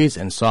pierogies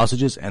and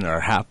sausages, and there are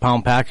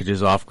half-pound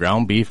packages off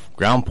ground beef,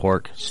 ground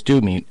pork,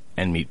 stew meat,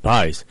 and meat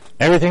pies.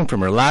 Everything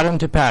from rouladen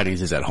to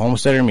patties is at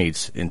Homesteader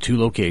Meats in 2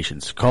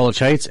 locations, College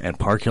Heights and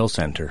Park Hill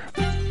Center.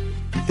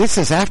 This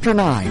is After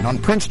 9 on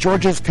Prince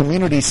George's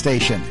Community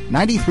Station,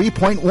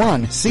 93.1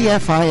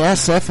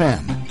 CFIS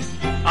FM.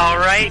 All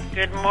right.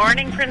 Good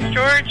morning, Prince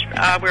George.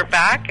 We're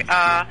back.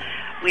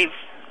 We've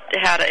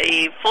had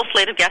a full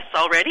slate of guests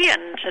already,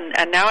 and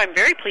now I'm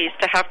very pleased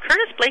to have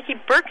Curtis Blakey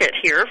Burkett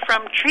here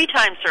from Tree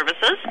Time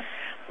Services.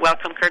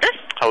 Welcome, Curtis.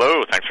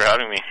 Hello. Thanks for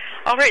having me.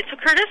 All right. So,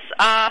 Curtis,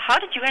 how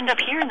did you end up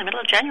here in the middle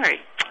of January?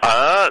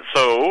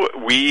 So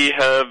we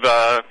have,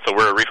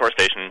 we're a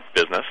reforestation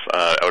business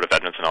out of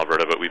Edmonton,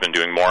 Alberta, but we've been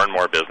doing more and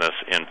more business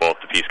in both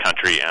the Peace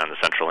Country and the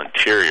Central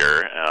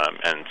Interior,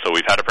 and so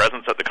we've had a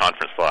presence at the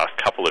conference the last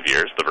couple of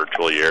years, the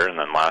virtual year, and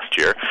then last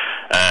year,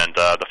 and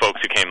the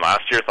folks who came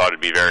last year thought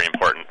it'd be very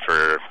important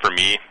for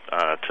me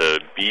to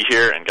be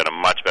here and get a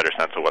much better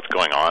sense of what's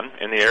going on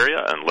in the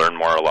area and learn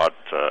more about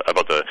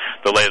the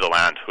lay of the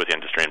land with the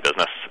industry and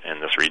business in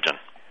this region.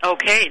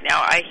 Okay,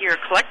 now I hear a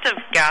collective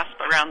gasp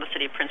around the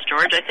city of Prince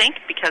George, I think,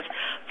 because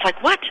it's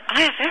like, what?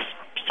 IFS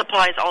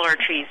supplies all our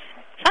trees.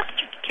 Is that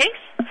the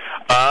case?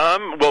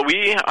 Well,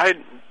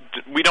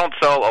 we don't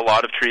sell a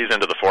lot of trees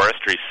into the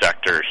forestry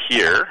sector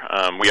here.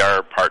 We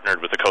are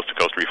partnered with the Coast to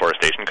Coast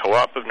Reforestation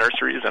Co-op of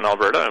nurseries in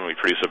Alberta, and we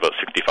produce about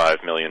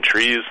 65 million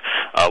trees,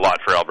 a lot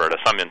for Alberta,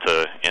 some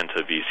into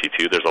BC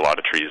too. There's a lot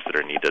of trees that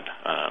are needed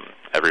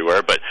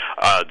everywhere, but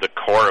the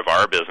core of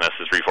our business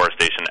is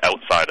reforestation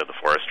outside of the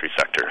forestry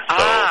sector.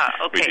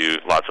 So we do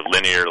lots of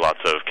linear, lots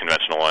of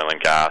conventional oil and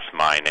gas,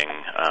 mining,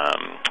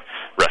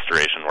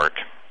 restoration work.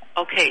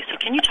 Okay, so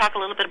can you talk a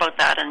little bit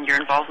about that and your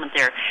involvement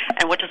there?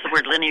 And what does the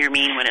word linear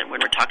mean when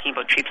we're talking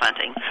about tree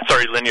planting?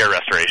 Sorry, linear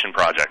restoration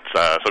projects.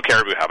 So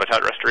caribou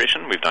habitat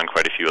restoration, we've done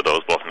quite a few of those,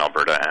 both in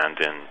Alberta and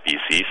in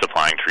BC,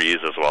 supplying trees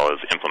as well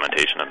as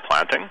implementation and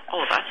planting.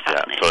 Oh, that's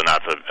fascinating. So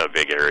that's a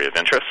big area of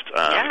interest,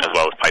 as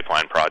well as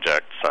pipeline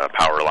projects,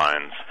 power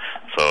lines.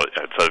 So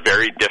it's a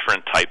very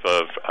different type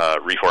of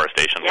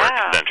reforestation work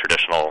than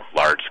traditional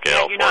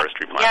large-scale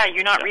forestry planting. Yeah,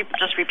 you're not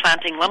just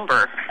replanting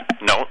lumber.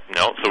 No.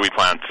 So we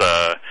plant.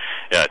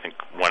 I think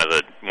one of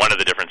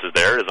the differences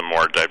there is a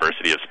more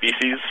diversity of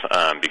species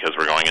because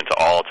we're going into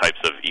all types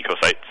of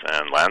ecosites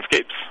and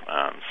landscapes.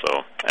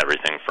 So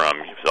everything from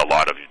a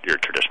lot of your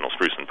traditional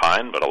spruce and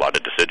pine, but a lot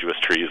of deciduous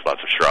trees,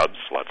 lots of shrubs,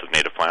 lots of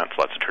native plants,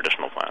 lots of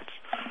traditional plants.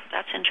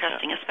 That's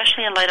interesting,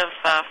 especially in light of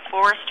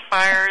forest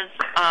fires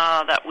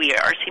that we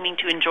are seeming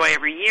to enjoy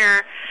every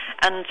year,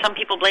 and some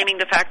people blaming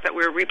the fact that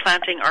we're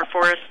replanting our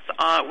forests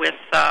with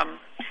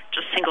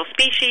just single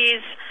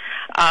species,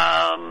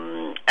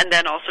 and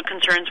then also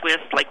concerns with,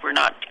 like, we're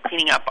not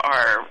cleaning up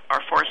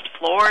our forest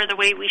floor the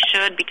way we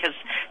should, because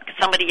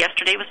somebody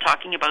yesterday was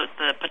talking about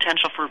the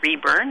potential for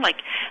reburn, like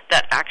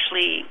that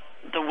actually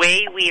the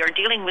way we are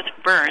dealing with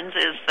burns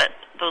is that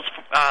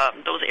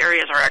those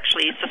areas are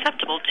actually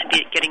susceptible to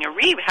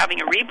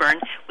having a reburn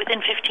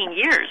within 15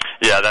 years.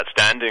 Yeah, that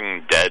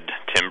standing dead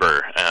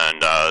timber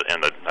and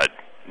the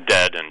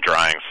dead and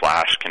drying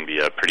flash can be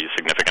a pretty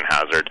significant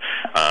hazard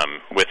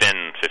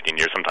within 15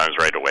 years, sometimes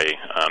right away.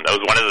 That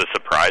was one of the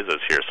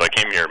surprises here. So I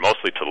came here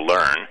mostly to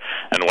learn,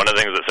 and one of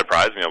the things that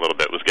surprised me a little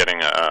bit was getting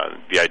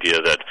the idea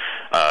that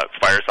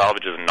fire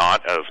salvage is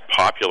not as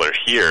popular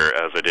here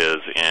as it is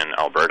in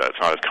Alberta.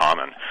 It's not as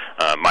common.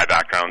 My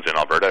background's in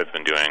Alberta. I've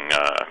been doing,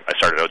 I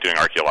started out doing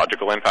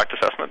archaeological impact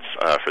assessments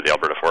for the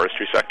Alberta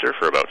forestry sector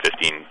for about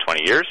 15,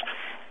 20 years.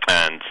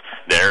 And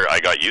there I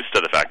got used to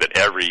the fact that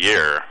every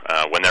year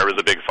when there was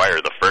a big fire,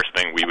 the first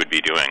thing we would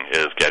be doing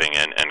is getting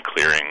in and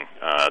clearing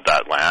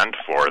that land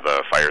for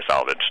the fire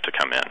salvage to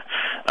come in.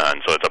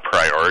 And so it's a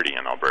priority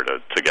in Alberta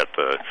to get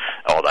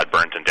all that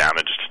burnt and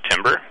damaged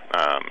timber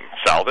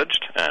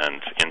salvaged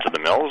and into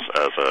the mills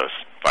as a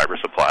fiber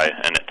supply.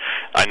 And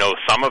I know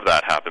some of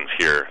that happens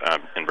here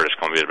in British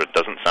Columbia, but it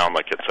doesn't sound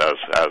like it's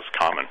as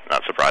common.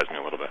 That surprised me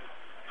a little bit.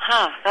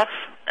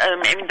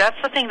 That's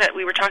the thing that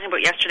we were talking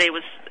about yesterday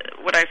was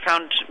what I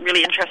found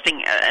really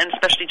interesting, and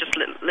especially just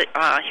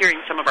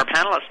hearing some of our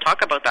panelists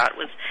talk about that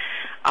was,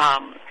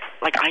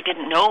 I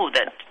didn't know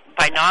that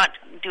by not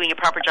doing a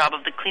proper job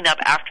of the cleanup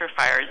after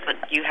fires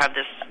that you have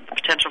this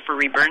potential for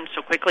reburn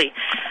so quickly.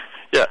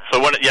 Yeah. So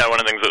one of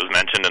the things that was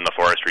mentioned in the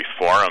forestry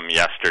forum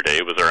yesterday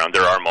was around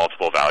there are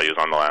multiple values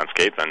on the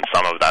landscape, and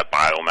some of that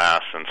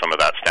biomass and some of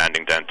that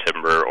standing dead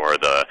timber or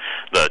the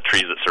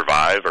trees that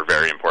survive are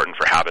very important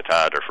for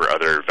habitat or for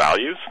other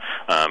values.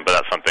 But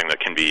that's something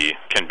that can be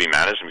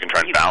managed, and we can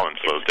try and balance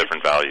those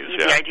different values.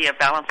 The idea of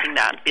balancing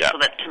that so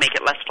that to make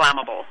it less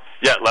flammable.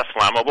 Yeah, less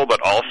flammable, but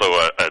also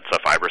it's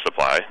a fiber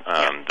supply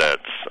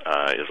that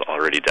is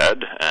already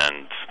dead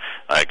and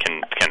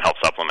can help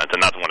supplement,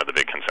 and that's one of the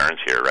big concerns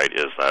here, right?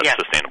 Is that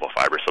sustainable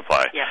fiber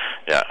supply?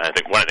 Yeah. I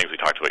think one of the things we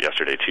talked about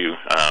yesterday too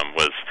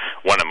was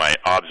one of my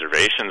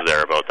observations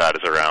there about that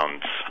is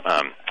around,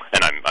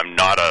 and I'm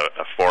not a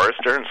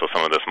forester, and so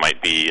some of this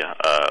might be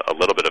a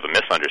little bit of a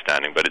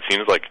misunderstanding, but it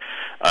seems like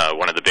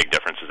one of the big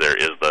differences there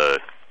is the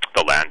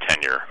land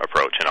tenure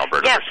approach in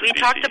Alberta. Yes, we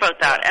talked about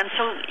that, and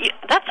so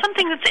that's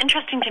something that's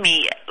interesting to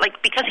me. Like,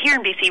 because here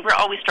in BC, we're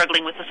always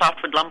struggling with the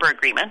softwood lumber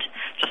agreement,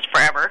 just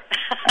forever,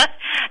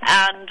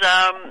 and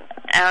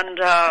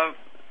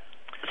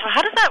so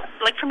how does that,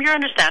 like, from your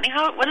understanding,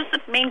 what is the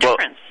main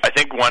difference? I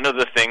think one of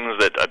the things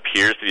that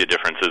appears to be a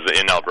difference is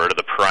in Alberta,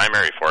 the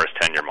primary forest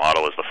tenure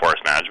model is the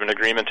forest management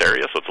agreement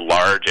area. So it's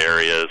large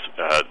areas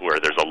where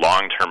there's a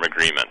long-term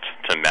agreement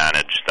to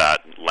manage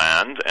that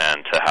land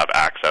and to have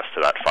access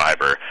to that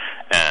fiber.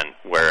 And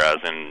whereas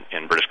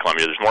in British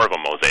Columbia, there's more of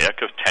a mosaic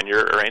of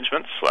tenure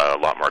arrangements, a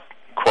lot more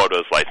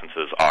quotas,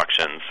 licenses,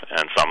 auctions,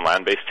 and some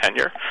land-based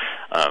tenure.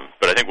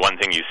 But I think one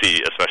thing you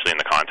see, especially in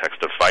the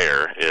context of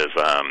fire, is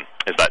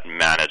that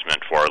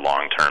management for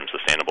long-term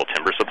sustainable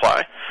timber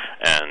supply.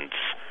 And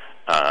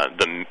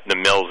the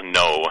mills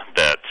know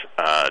that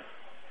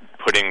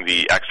putting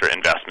the extra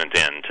investment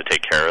in to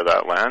take care of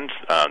that land,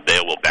 they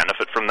will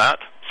benefit from that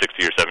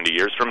 60 or 70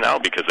 years from now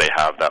because they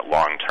have that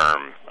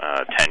long-term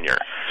tenure.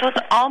 So it's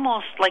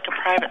almost like a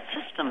private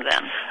system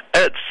then?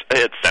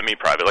 It's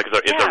semi-private. Like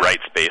it's a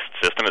rights-based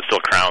system. It's still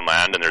Crown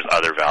land, and there's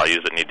other values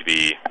that need to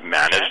be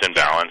managed and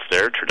balanced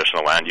there, traditional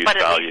the land use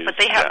values. But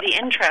they have the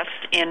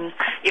interest in,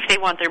 if they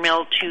want their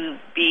mill to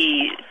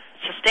be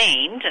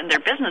sustained and their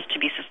business to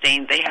be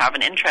sustained, they have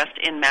an interest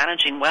in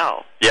managing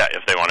well. Yeah,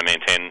 if they want to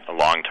maintain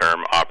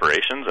long-term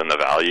operations and the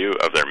value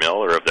of their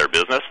mill or of their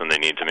business, then they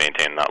need to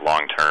maintain that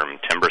long-term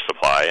timber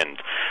supply. And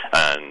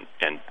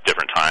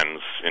different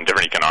times, in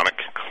different economic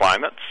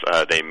climates,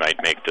 they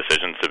might make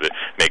decisions to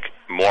make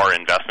more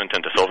investment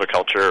into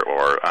silviculture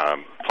or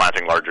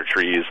planting larger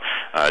trees,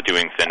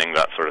 doing thinning,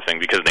 that sort of thing,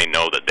 because they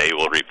know that they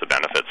will reap the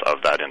benefits of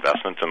that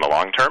investment in the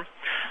long term.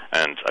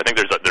 And I think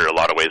there are a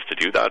lot of ways to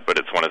do that, but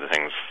it's one of the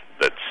things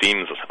that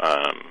seems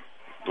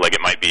like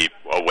it might be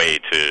a way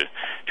to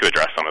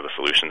address some of the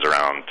solutions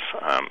around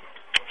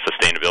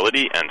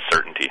sustainability and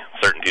certainty.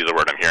 Certainty is a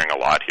word I'm hearing a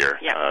lot here.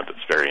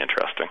 That's very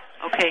interesting.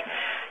 Okay.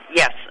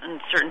 Yes, and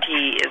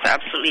certainty is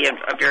absolutely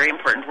a very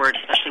important word,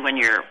 especially when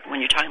you're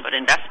talking about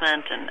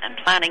investment and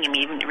planning and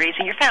even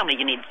raising your family.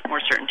 You need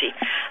more certainty.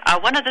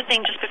 One other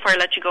thing, just before I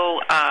let you go,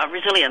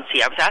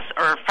 resiliency.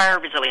 Or fire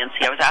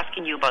resiliency. I was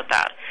asking you about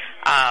that.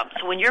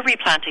 So when you're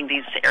replanting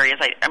these areas,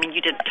 I mean,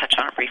 you did touch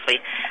on it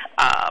briefly.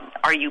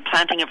 Are you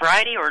planting a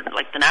variety or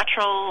like the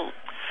natural?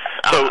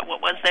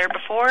 What was there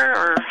before?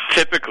 Or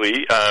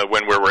typically,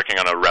 when we're working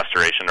on a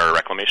restoration or a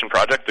reclamation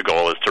project, the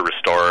goal is to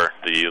restore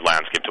the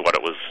landscape to what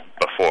it was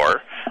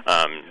before.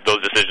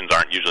 Those decisions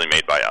aren't usually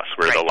made by us.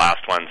 We're the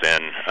last ones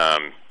in,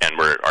 and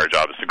our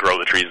job is to grow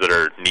the trees that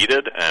are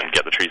needed and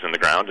get the trees in the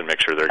ground and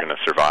make sure they're going to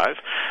survive.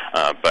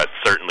 But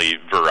certainly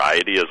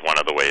variety is one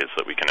of the ways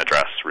that we can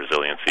address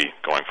resiliency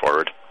going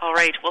forward. All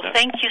right. Well,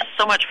 thank you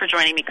so much for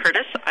joining me,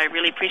 Curtis. I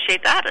really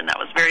appreciate that, and that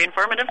was very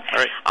informative.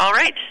 All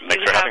right.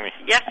 Thanks for having me.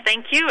 Yes,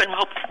 thank you, and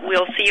hope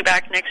we'll see you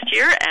back next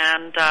year.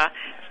 And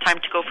it's time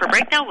to go for a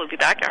break now. We'll be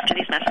back after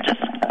these messages.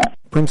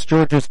 Prince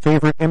George's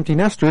favorite empty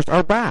nesters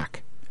are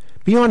back.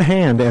 Be on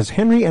hand as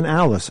Henry and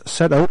Alice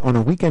set out on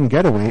a weekend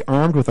getaway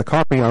armed with a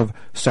copy of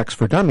Sex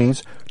for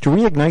Dummies to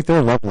reignite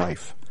their love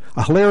life.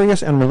 A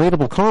hilarious and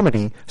relatable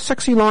comedy,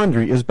 Sexy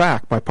Laundry is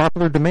back by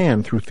popular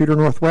demand through Theatre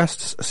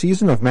Northwest's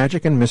Season of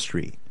Magic and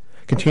Mystery.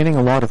 Containing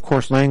a lot of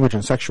coarse language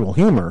and sexual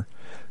humor,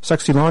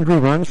 Sexy Laundry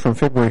runs from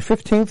February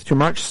 15th to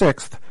March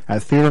 6th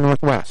at Theatre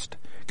Northwest.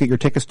 Get your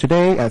tickets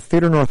today at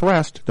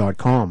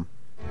theatrenorthwest.com.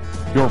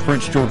 Your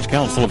Prince George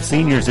Council of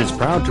Seniors is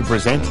proud to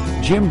present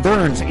Jim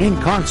Burns in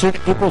concert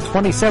April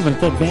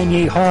 27th at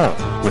Vanier Hall.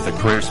 With a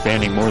career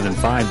spanning more than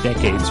 5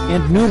 decades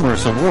and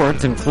numerous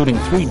awards, including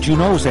 3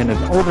 Junos and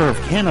an Order of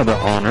Canada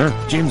honor,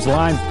 Jim's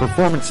live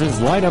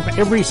performances light up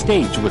every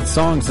stage with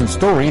songs and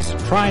stories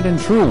tried and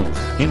true.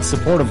 In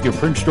support of your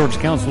Prince George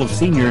Council of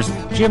Seniors,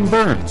 Jim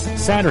Burns,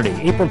 Saturday,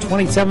 April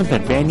 27th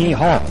at Vanier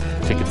Hall.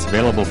 Tickets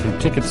available through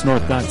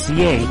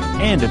ticketsnorth.ca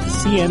and at the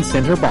CN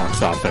Centre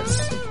box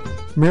office.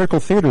 Miracle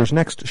Theatre's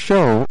next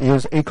show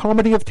is A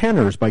Comedy of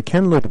Tenors by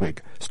Ken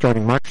Ludwig,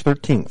 starting March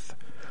 13th.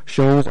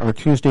 Shows are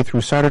Tuesday through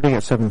Saturday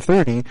at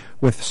 7:30,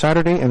 with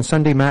Saturday and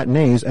Sunday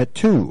matinees at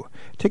 2.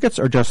 Tickets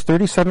are just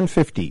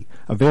 $37.50,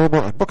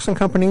 available at Books &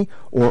 Company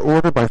or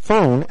order by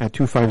phone at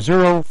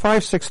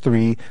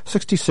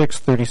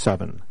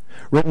 250-563-6637.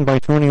 Written by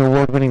Tony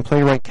Award-winning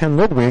playwright Ken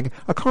Ludwig,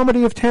 A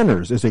Comedy of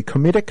Tenors is a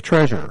comedic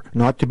treasure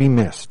not to be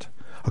missed.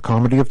 A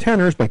Comedy of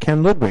Tenors by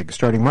Ken Ludwig,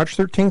 starting March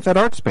 13th at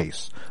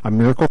ArtSpace, a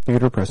Miracle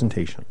Theatre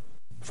presentation.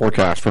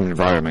 Forecast from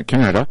Environment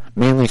Canada.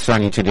 Mainly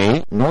sunny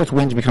today. North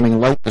winds becoming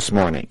light this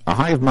morning. A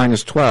high of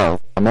 -12.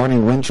 A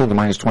morning wind chill to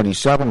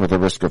 -27 with a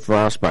risk of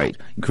frostbite.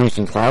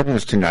 Increasing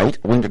cloudiness tonight.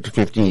 Wind up to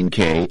 15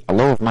 km. A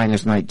low of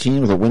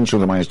 -19 with a wind chill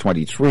to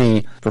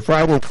 -23. For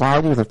Friday,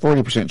 cloudy with a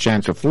 40%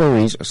 chance of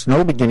flurries.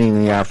 Snow beginning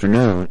in the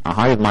afternoon. A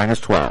high of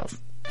 -12.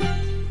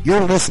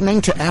 You're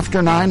listening to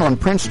After 9 on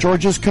Prince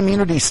George's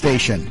Community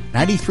Station,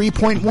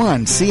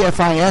 93.1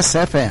 CFIS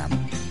FM.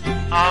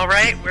 All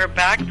right, we're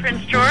back,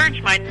 Prince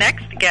George. My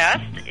next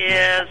guest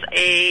is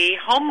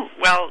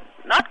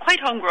not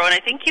quite homegrown. I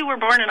think you were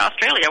born in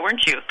Australia,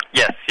 weren't you?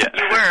 Yes, yeah.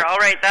 You were. All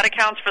right, that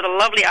accounts for the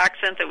lovely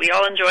accent that we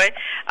all enjoy.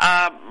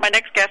 My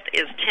next guest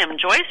is Tim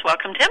Joyce.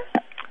 Welcome, Tim.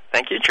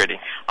 Thank you, Trudy.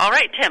 All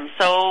right, Tim.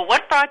 So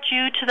what brought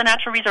you to the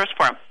Natural Resource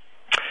Forum?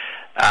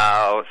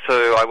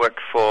 So I work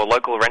for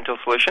Local Rental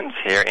Solutions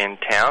here in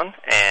town,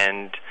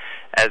 and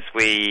as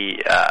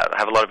we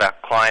have a lot of our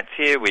clients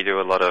here, we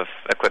do a lot of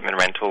equipment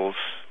rentals,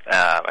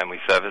 and we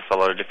service a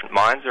lot of different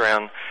mines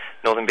around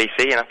northern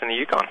BC and up in the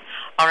Yukon.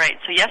 All right,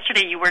 so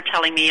yesterday you were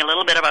telling me a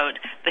little bit about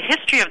the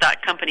history of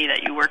that company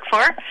that you work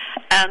for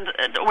and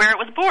where it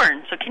was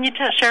born. So can you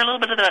share a little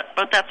bit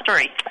about that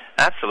story?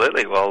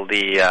 Absolutely. Well,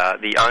 the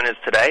owners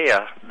today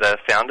are the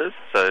founders,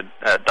 so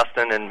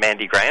Dustin and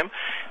Mandy Graham.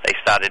 They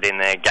started in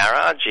their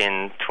garage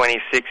in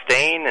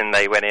 2016, and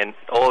they went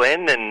all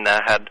in and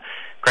had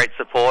great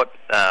support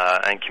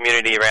and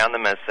community around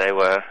them as they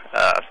were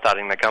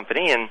starting the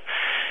company. And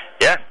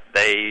yeah,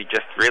 they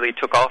just really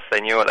took off.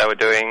 They knew what they were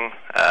doing,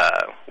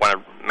 won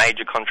a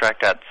major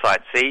contract at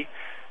Site C,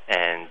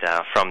 and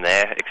from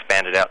there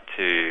expanded out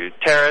to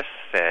Terrace,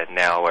 and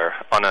now we're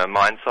on a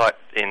mine site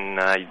in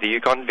the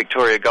Yukon,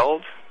 Victoria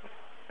Gold,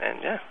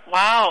 and yeah.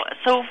 Wow.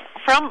 So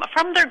from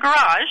their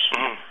garage,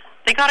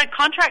 they got a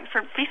contract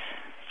to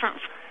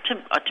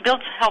to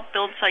help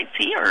build Site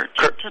C, or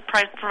to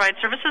provide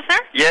services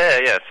there?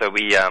 Yeah. So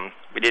we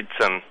did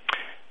some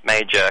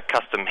major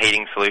custom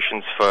heating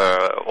solutions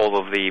for all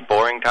of the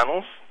boring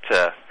tunnels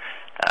to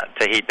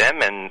heat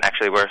them, and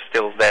actually we're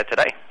still there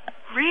today.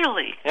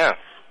 Really? Yeah.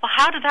 Well,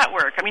 how did that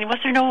work? I mean, were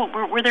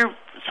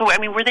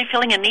they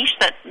filling a niche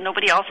that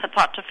nobody else had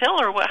thought to fill,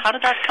 or how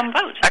did that come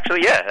about?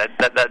 Actually, yeah,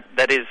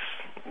 that is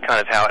kind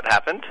of how it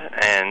happened,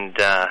 and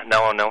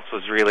no one else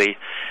was really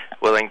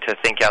willing to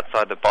think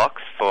outside the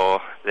box for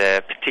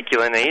their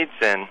particular needs,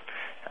 and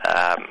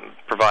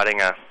providing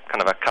a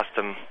kind of a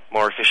custom,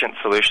 more efficient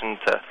solution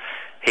to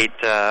heat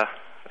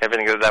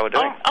everything that they were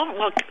doing. Oh,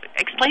 well,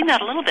 explain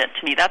that a little bit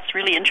to me. That's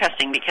really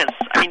interesting, because,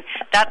 I mean,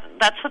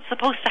 that's what's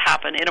supposed to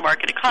happen in a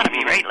market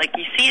economy, right? Like,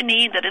 you see a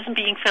need that isn't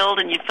being filled,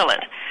 and you fill it.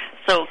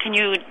 So can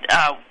you,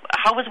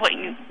 how is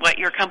what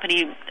your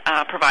company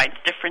provides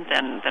different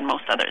than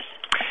most others?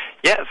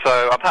 Yeah,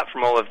 so apart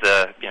from all of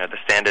the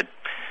standard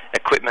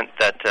equipment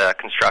that a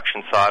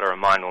construction site or a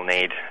mine will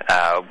need,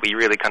 we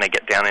really kind of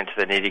get down into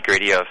the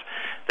nitty-gritty of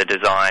the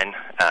design,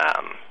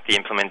 the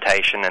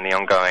implementation, and the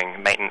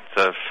ongoing maintenance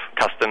of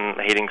custom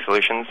heating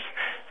solutions.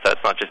 So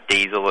it's not just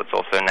diesel; it's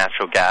also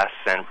natural gas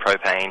and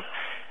propane.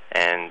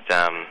 And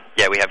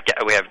we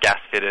have gas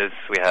fitters,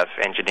 we have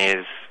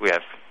engineers, we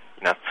have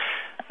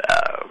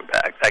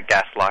a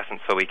gas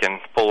license, so we can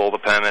pull all the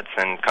permits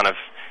and kind of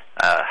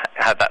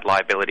have that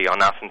liability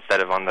on us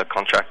instead of on the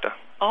contractor.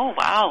 Oh,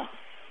 wow.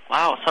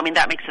 So, I mean,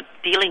 that makes it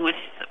dealing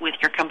with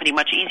your company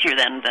much easier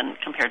than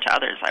compared to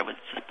others, I would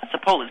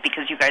suppose,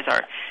 because you guys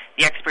are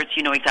the experts.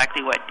 You know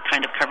exactly what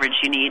kind of coverage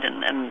you need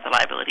and the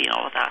liability and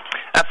all of that.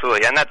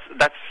 Absolutely, and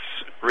that's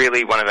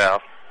really one of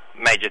our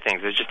major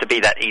things, is just to be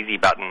that easy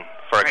button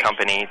for a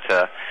company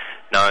to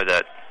know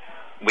that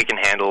we can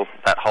handle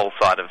that whole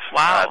side of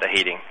the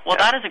heating. Well,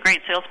 that is a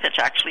great sales pitch,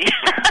 actually.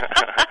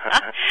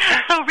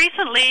 So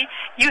recently,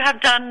 you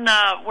have done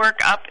work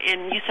up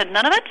in, you said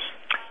Nunavut?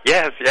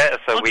 Yes, yeah.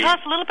 So tell us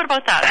a little bit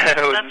about that.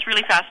 That's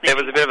really fascinating. It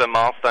was a bit of a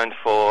milestone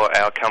for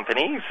our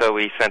company. So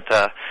we sent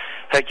a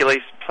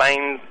Hercules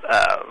plane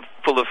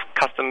full of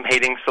custom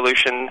heating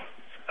solution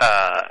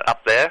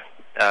up there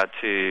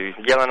to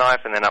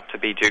Yellowknife, and then up to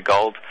B2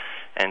 Gold.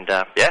 And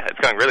it's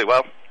going really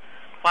well.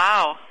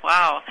 Wow.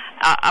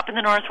 Up in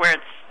the north, where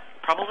it's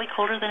probably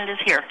colder than it is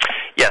here.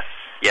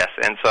 Yes.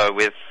 And so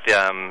with the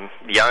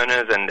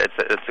owners, and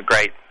it's a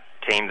great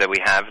team that we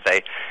have,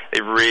 they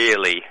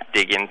really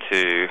dig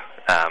into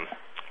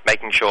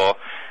making sure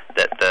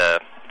that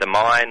the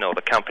mine or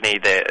the company,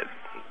 there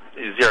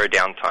is zero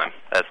downtime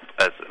as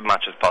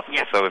much as possible.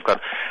 Yes. So we've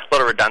got a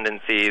lot of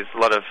redundancies, a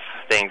lot of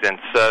things, and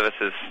service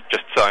is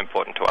just so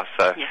important to us.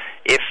 So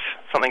if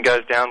something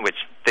goes down, which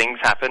things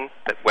happen,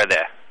 that we're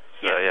there.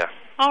 So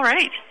All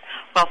right.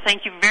 Well,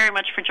 thank you very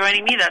much for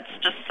joining me. That's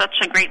just such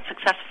a great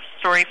success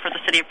story for the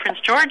city of Prince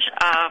George.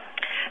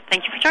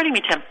 Thank you for joining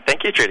me, Tim.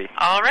 Thank you, Trudy.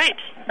 All right.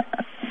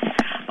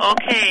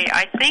 Okay,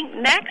 I think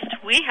next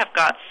we have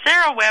got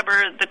Sarah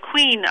Weber, the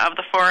queen of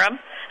the forum.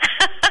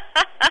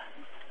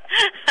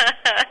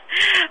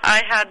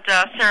 I had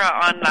Sarah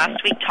on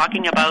last week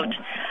talking about,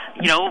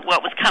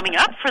 what was coming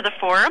up for the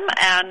forum,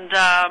 and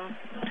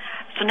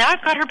so now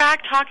I've got her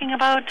back talking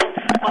about,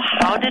 well,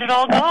 how did it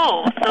all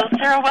go? So,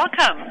 Sarah,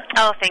 welcome.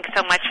 Oh, thanks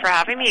so much for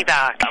having me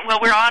back. Well,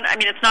 we're on. I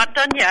mean, it's not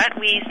done yet.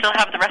 We still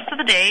have the rest of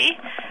the day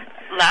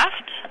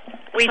left.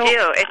 We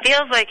do. It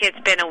feels like it's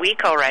been a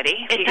week already.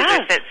 It does. Because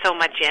we fit so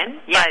much in.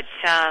 Yes.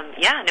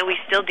 But, we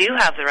still do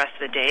have the rest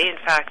of the day. In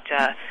fact,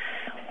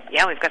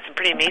 we've got some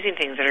pretty amazing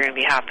things that are going to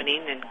be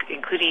happening,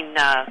 including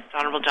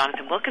Honorable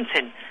Jonathan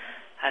Wilkinson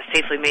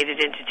safely made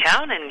it into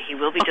town, and he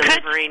will be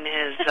delivering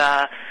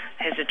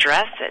his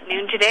address at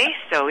noon today.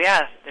 So,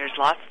 there's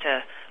lots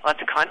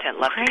of content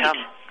left to come.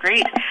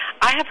 Great.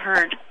 I have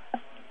heard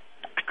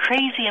a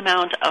crazy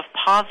amount of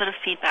positive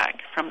feedback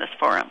from this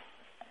forum.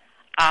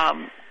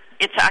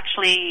 It's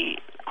actually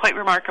quite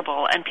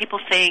remarkable, and people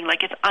saying,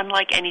 like, it's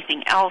unlike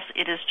anything else.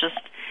 It is just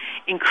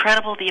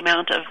incredible, the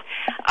amount of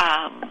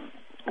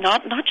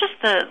not just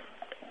the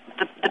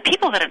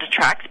people that it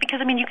attracts,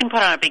 because, I mean, you can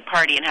put on a big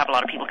party and have a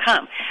lot of people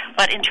come,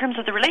 but in terms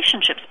of the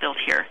relationships built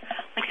here,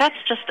 like, that's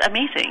just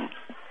amazing.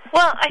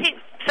 Well, I think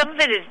some of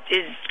it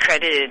is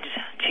credited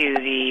to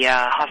the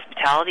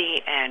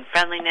hospitality and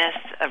friendliness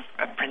of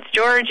Prince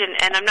George,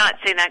 and I'm not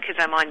saying that because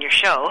I'm on your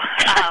show.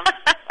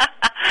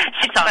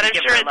 But I'm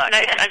sure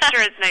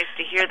it's nice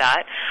to hear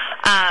that.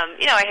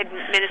 I had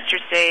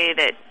ministers say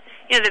that,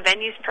 the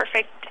venue's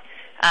perfect.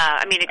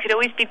 It could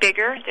always be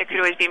bigger. There could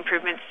always be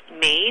improvements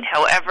made.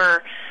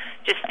 However,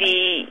 just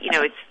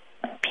it's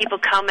people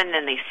come and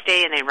then they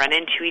stay and they run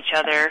into each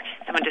other.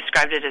 Someone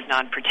described it as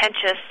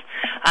non-pretentious.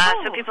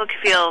 So people can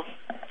feel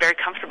very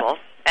comfortable.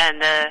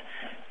 And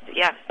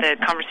the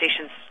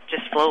conversations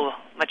just flow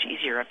much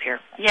easier up here.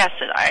 Yes,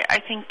 I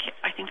think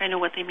I know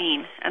what they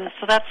mean. And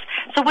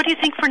so what do you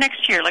think for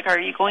next year? Like, are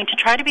you going to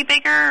try to be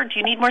bigger? Do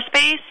you need more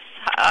space?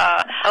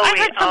 I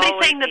heard somebody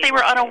saying that they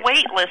were on a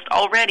wait list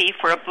already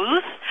for a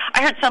booth.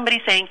 I heard somebody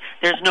saying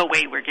there's no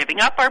way we're giving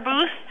up our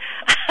booth.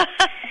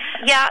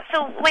 Yeah,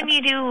 so when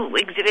you do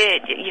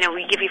exhibit,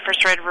 we give you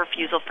first right of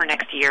refusal for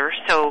next year.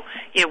 So,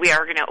 we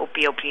are going to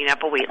be opening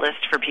up a wait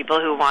list for people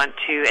who want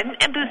to,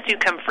 and booths do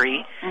come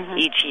free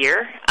each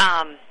year.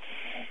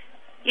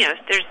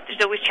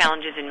 There's always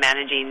challenges in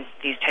managing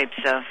these types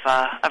of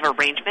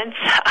arrangements.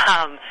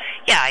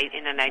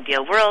 In an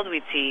ideal world,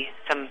 we'd see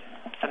some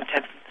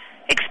type of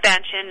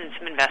expansion and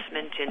some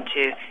investment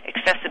into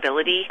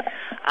accessibility.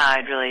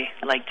 I'd really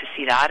like to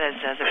see that as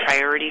a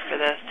priority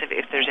for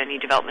if there's any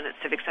development at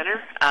Civic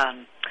Center.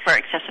 For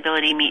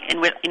accessibility,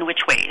 in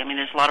which way? I mean,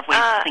 there's a lot of ways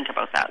to think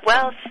about that.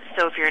 Well,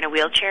 so if you're in a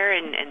wheelchair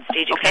and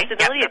stage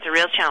accessibility, it's a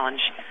real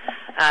challenge.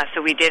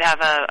 So we did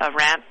have a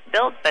ramp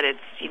built, but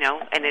it's,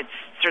 and it's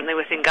certainly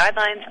within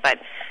guidelines, but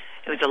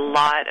it was a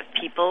lot of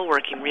people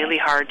working really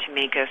hard to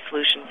make a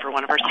solution for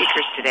one of our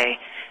speakers today.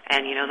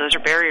 And, those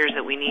are barriers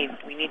that we need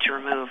to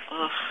remove.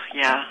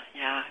 Yeah,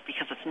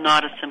 because it's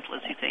not as simple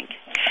as you think.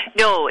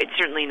 No, it's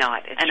certainly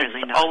not. It's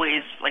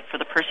always, like, for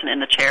the person in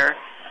the chair,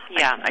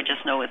 yeah. I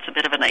just know it's a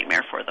bit of a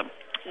nightmare for them.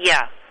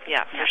 Yeah,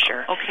 for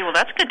sure. Okay, well,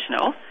 that's good to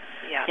know.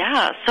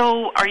 Yeah.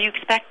 So are you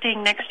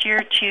expecting next year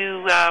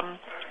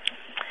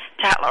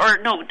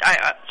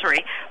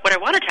what I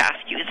wanted to ask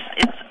you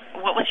is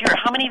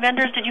how many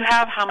vendors did you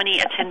have? How many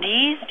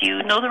attendees? Do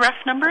you know the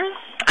rough numbers?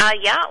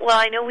 Well,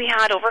 I know we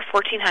had over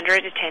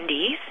 1,400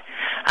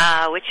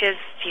 attendees, which is,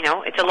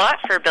 it's a lot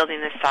for a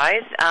building this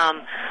size.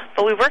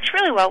 But we worked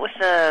really well with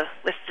the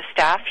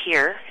staff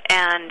here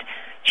and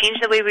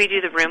changed the way we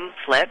do the room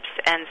flips.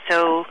 And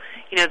so,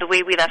 the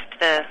way we left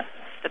the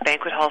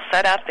banquet hall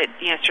set up, it,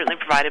 certainly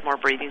provided more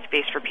breathing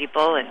space for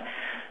people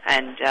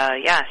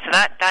so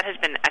that has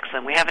been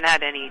excellent. We haven't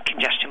had any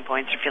congestion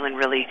points or feeling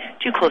really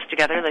too close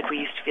together like we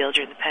used to feel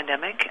during the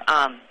pandemic.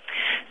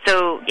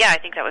 I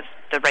think that was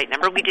the right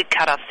number. We did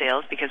cut off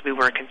sales because we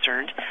were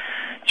concerned.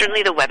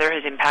 Certainly the weather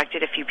has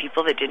impacted a few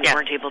people that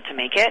weren't able to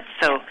make it.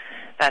 So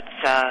that's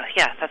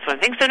one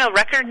thing. So no,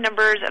 record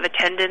numbers of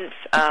attendance.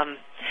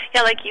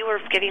 Like you were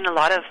getting a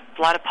lot of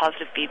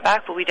positive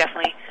feedback, but we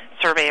definitely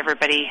survey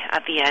everybody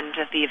at the end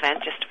of the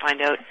event just to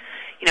find out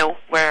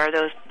where are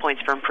those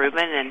points for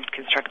improvement and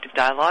constructive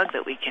dialogue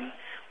that we can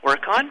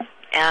work on.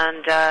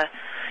 And,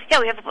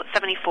 we have about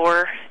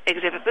 74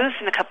 exhibit booths,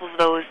 and a couple of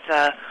those,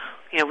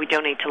 we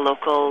donate to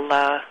local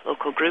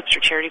groups or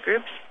charity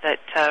groups that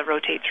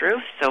rotate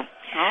through. So,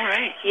 all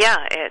right. Yeah,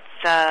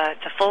 it's a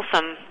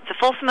fulsome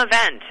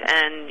event,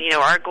 and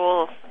our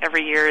goal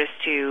every year is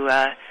to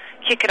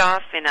kick it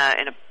off in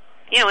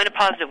a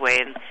positive way.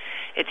 And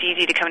it's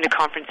easy to come to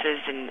conferences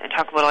and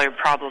talk about all your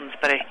problems,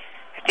 but I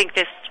think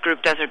this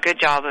group does a good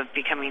job of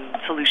becoming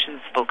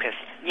solutions focused.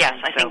 Yes,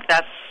 I think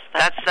that's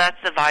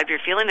the vibe you're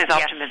feeling is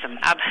optimism.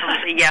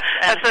 Absolutely, yes.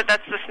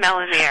 That's the smell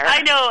in the air.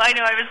 I know.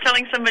 I was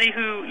telling somebody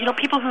who,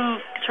 people who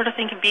sort of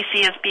think of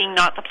BC as being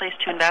not the place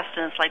to invest,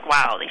 and it's like,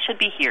 wow, they should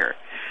be here,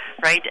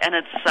 right? And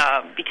it's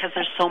because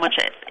there's so much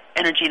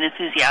energy and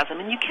enthusiasm,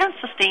 and you can't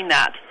sustain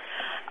that.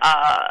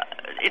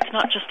 It's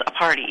not just a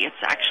party.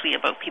 It's actually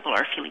about people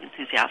are feeling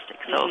enthusiastic.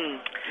 So,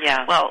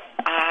 Well,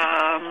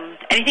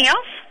 anything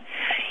else?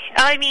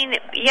 I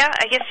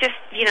guess just,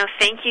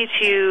 thank you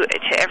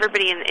to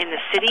everybody in the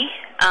city,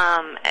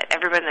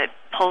 everyone that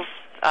pulls,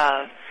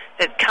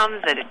 that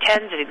comes, that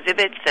attends, that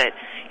exhibits, that,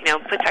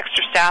 puts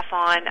extra staff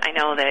on. I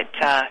know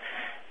that,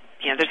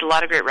 there's a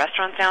lot of great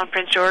restaurants now in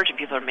Prince George, and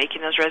people are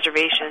making those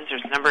reservations.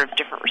 There's a number of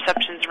different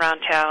receptions around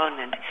town,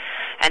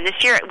 and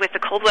this year, with the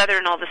cold weather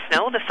and all the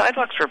snow, the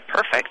sidewalks were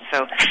perfect,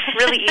 so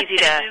really easy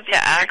to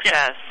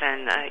access,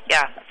 and,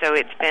 so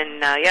it's been,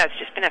 it's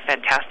just been a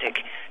fantastic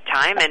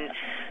time, and,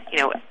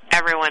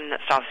 everyone that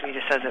stops me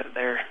just says that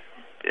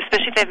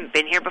especially if they haven't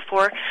been here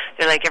before,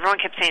 they're like, everyone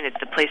kept saying it's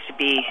the place to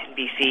be in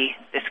BC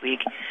this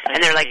week,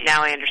 and they're like,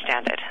 now I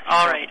understand it.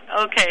 All right.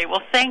 Okay.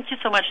 Well, thank you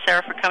so much,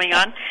 Sarah, for coming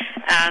on,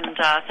 and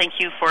thank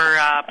you for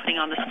putting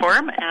on this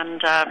forum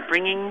and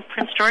bringing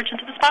Prince George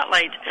into the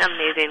spotlight.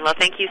 Amazing. Well,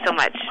 thank you so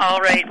much.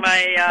 All right.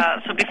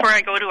 So before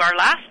I go to our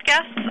last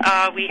guest,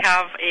 we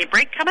have a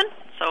break coming,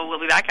 so we'll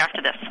be back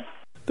after this.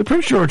 The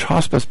Prince George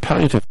Hospice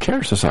Palliative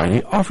Care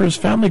Society offers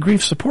family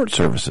grief support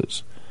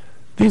services.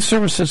 These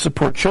services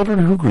support children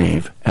who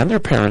grieve and their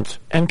parents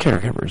and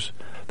caregivers.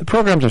 The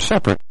programs are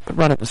separate but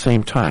run at the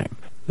same time.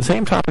 The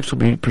same topics will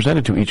be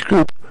presented to each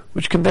group,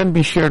 which can then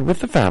be shared with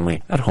the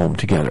family at home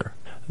together.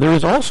 There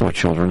is also a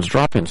children's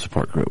drop-in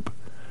support group.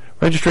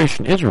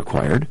 Registration is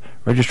required.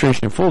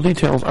 Registration and full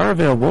details are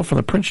available from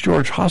the Prince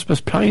George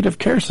Hospice Palliative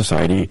Care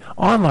Society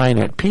online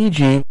at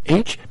pghpcs.ca.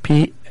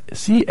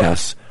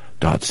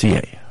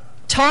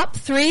 Top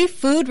 3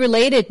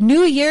 food-related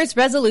New Year's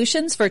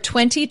resolutions for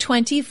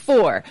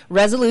 2024.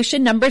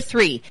 Resolution number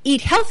 3.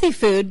 Eat healthy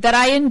food that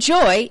I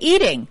enjoy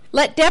eating.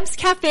 Let Deb's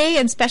Cafe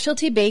and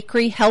Specialty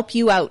Bakery help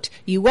you out.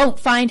 You won't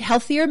find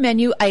healthier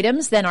menu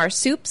items than our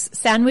soups,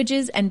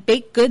 sandwiches, and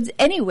baked goods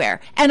anywhere.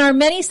 And our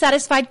many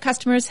satisfied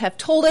customers have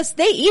told us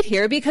they eat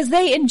here because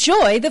they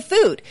enjoy the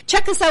food.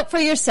 Check us out for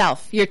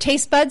yourself. Your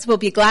taste buds will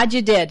be glad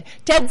you did.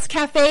 Deb's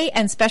Cafe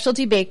and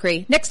Specialty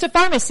Bakery, next to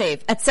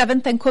Pharmasave at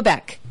 7th and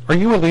Quebec. Are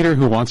you a leader who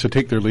who wants to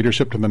take their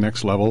leadership to the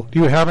next level? Do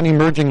you have an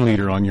emerging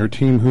leader on your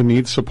team who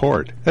needs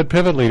support? At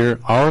Pivot Leader,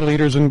 our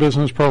Leaders in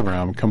Business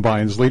program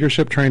combines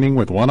leadership training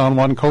with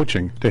one-on-one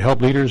coaching to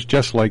help leaders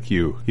just like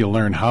you. You'll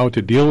learn how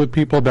to deal with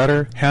people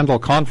better, handle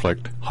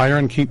conflict, hire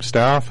and keep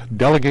staff,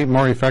 delegate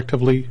more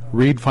effectively,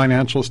 read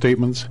financial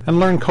statements, and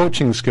learn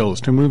coaching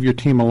skills to move your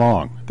team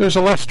along. There's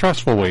a less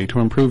stressful way to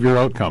improve your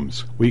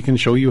outcomes. We can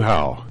show you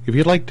how. If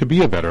you'd like to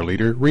be a better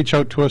leader, reach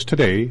out to us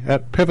today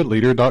at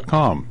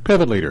pivotleader.com.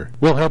 Pivot Leader.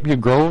 We'll help you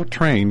grow,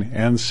 train,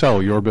 and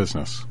sell your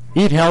business.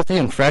 Eat healthy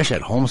and fresh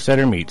at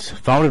Homesteader Meats.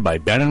 Founded by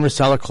Ben and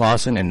Rosella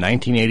Clausen in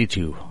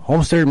 1982,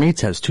 Homesteader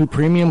Meats has 2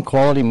 premium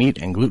quality meat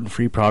and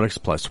gluten-free products,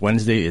 plus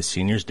Wednesday is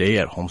Seniors Day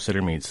at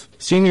Homesteader Meats.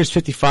 Seniors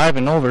 55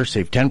 and over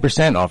save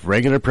 10% off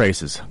regular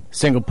prices.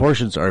 Single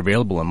portions are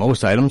available in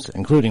most items,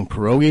 including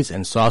pierogies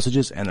and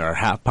sausages, and there are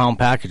half-pound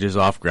packages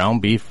off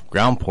ground beef,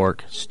 ground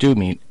pork, stew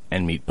meat,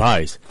 and meat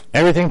pies.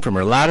 Everything from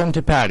rouladen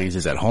to patties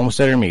is at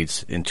Homesteader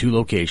Meats in 2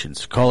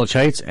 locations, College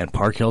Heights and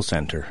Park Hill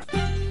Center.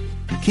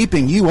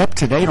 Keeping you up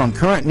to date on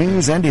current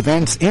news and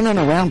events in and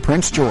around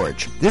Prince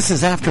George. This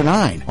is After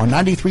 9 on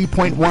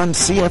 93.1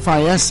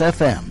 CFIS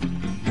FM.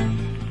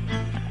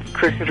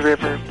 Crooked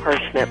River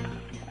Parsnip.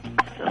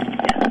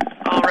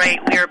 All right,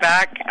 we are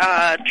back.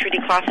 Trudy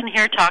Clausen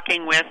here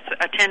talking with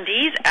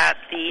attendees at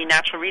the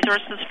Natural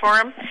Resources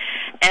Forum.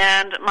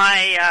 And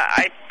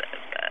I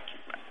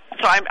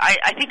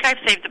think I've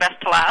saved the best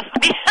to last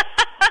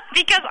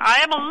because I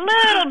am a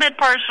little bit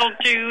partial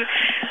to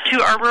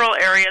our rural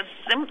areas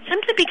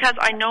simply because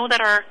I know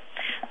that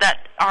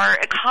our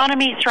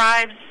economy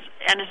thrives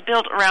and is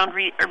built around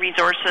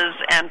resources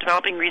and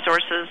developing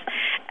resources,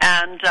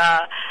 and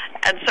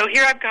so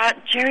here I've got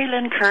Jerry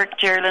Lynn Kirk.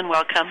 Jerry Lynn,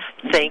 welcome.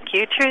 Thank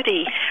you,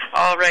 Trudy.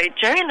 All right,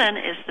 Jerry Lynn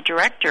is the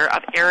director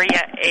of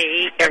Area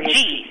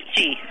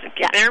G.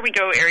 Yeah. There we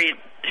go, Area.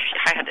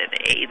 I had an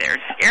A there.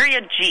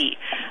 Area G,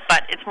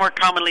 but it's more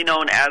commonly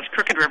known as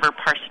Crooked River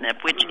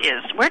Parsnip, which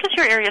is, where does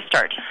your area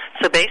start?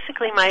 So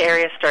basically my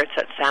area starts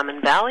at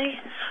Salmon Valley,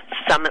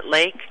 Summit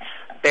Lake,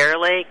 Bear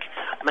Lake,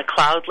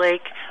 McLeod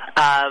Lake,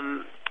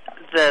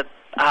 the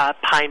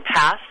Pine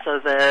Pass, so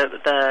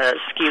the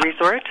ski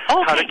resort,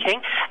 Powder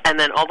King, and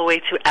then all the way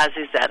to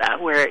Azueta,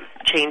 where it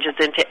changes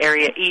into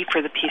Area E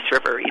for the Peace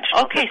River region.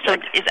 Okay, so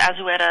is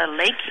Azueta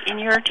Lake in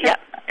your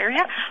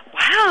area?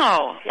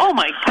 Wow. Yeah. Oh,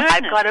 my goodness.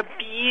 I've got a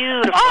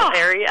beautiful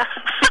area.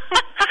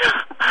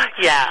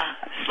 Yeah,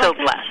 so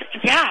blessed.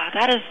 Yeah,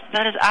 that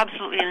is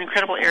absolutely an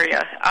incredible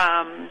area.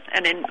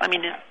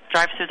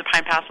 Drive through the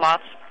Pine Pass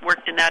lots,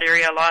 worked in that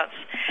area lots.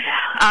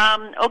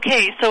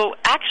 Okay, so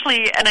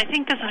actually, and I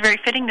think this is very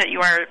fitting that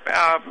you are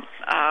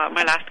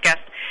my last guest,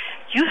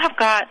 you have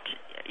got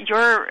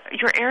your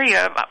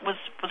area was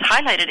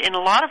highlighted in a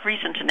lot of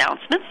recent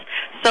announcements.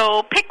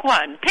 So pick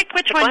one. Pick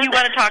which one you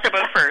want to talk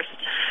about first.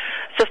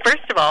 So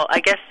first of all, I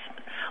guess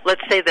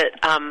let's say that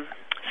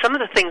some of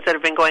the things that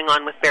have been going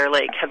on with Bear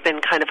Lake have been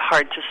kind of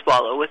hard to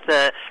swallow with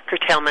the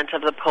curtailment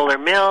of the Polar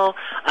Mill,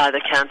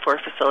 the Canfor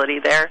facility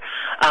there.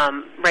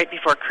 Right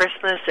before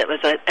Christmas, it was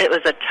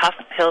a tough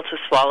pill to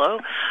swallow.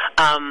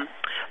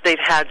 They've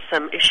had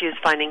some issues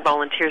finding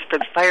volunteers for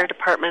the fire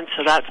department,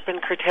 so that's been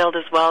curtailed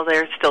as well.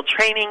 They're still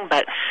training,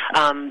 but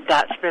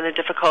that's been a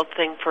difficult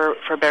thing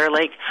for Bear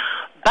Lake.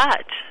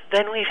 But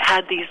then we've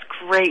had these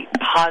great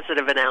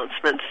positive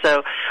announcements.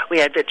 So we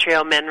had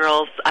Vitreo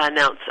Minerals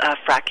announce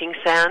fracking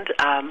sand.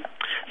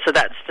 So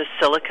that's the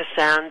silica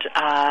sand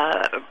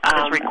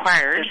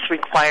it's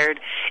required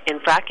in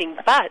fracking.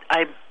 But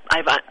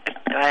if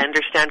I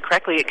understand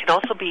correctly, it can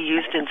also be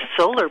used in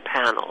solar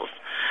panels.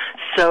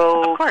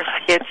 So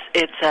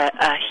it's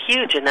a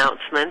huge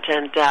announcement,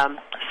 and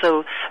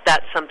so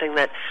that's something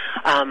that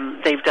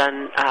they've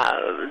done.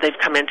 They've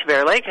come into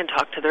Bear Lake and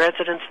talked to the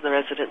residents, and the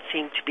residents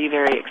seem to be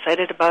very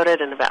excited about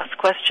it and have asked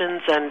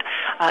questions, and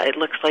it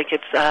looks like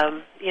it's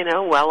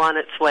well on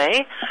its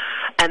way.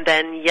 And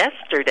then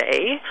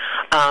yesterday,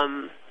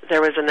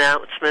 there was an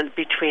announcement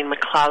between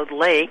McLeod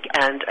Lake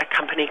and a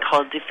company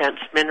called Defense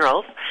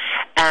Minerals,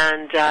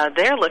 and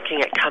they're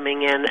looking at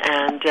coming in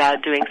and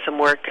doing some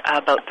work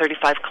about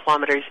 35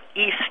 kilometers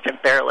east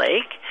of Bear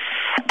Lake.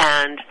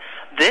 And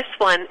this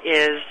one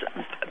is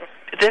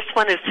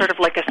sort of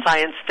like a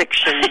science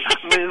fiction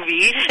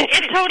movie.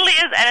 It totally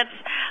is, and it's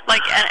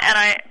like,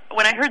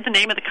 when I heard the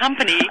name of the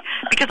company,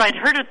 because I'd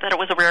heard that it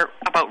was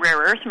about rare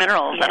earth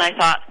minerals, and I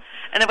thought.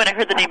 And then when I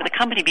heard the name of the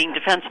company being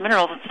Defense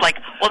Minerals, it's like,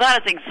 well, that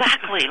is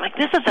exactly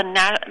this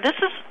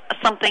is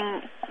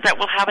something that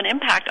will have an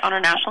impact on our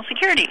national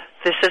security.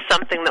 This is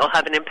something that will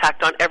have an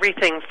impact on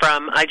everything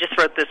from, I just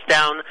wrote this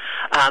down,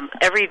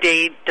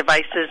 everyday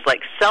devices like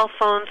cell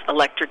phones,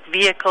 electric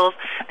vehicles,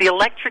 the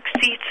electric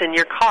seats in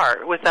your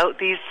car. Without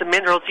these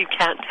minerals, you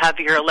can't have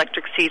your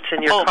electric seats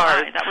in your car.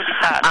 That would be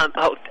sad.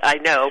 I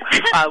know.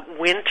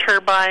 Wind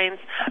turbines,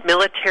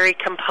 military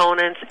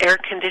components, air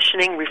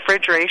conditioning,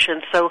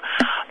 refrigeration. So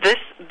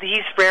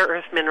these rare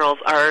earth minerals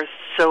are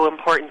so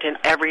important in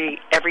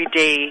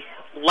everyday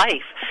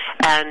life.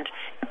 And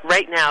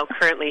right now,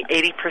 currently,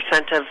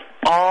 80% of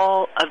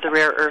all of the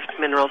rare earth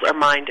minerals are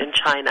mined in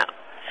China.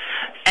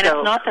 And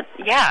it's not that,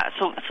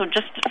 so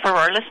just for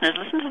our listeners,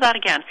 listen to that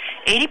again.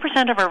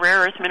 80% of our rare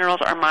earth minerals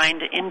are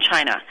mined in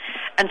China.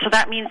 And so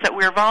that means that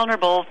we're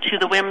vulnerable to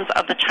the whims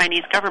of the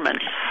Chinese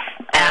government.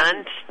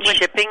 And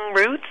shipping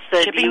routes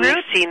that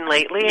you've seen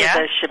lately,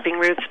 the shipping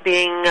routes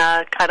being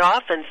cut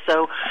off. And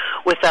so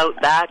without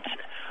that,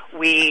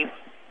 we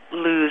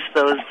lose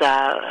those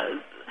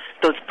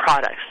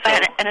products. So.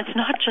 And it's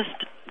not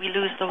just we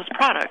lose those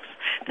products.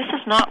 This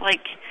is not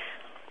like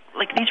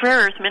these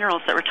rare earth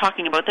minerals that we're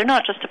talking about. They're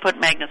not just to put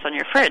magnets on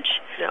your fridge.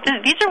 No.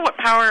 These are what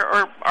power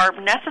or are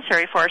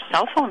necessary for our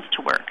cell phones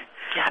to work.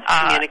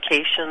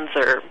 Communications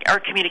or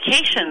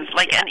communications,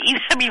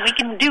 and we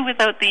can do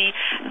without the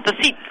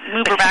seat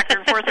mover back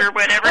and forth or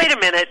whatever. Wait a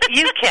minute,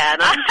 you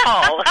can. I'm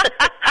tall.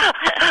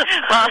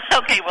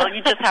 Well,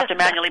 you just have to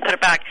manually put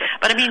it back.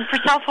 But I mean, for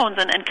cell phones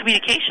and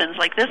communications,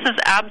 this is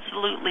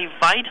absolutely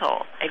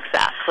vital.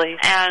 Exactly.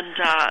 And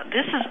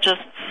this is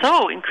just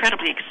so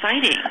incredibly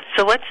exciting.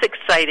 So what's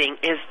exciting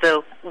is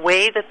the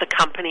way that the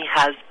company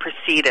has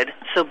proceeded.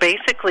 So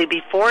basically,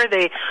 before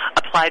they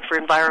applied for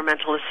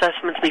environmental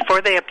assessments,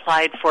 before they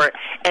applied for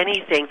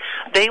anything,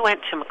 they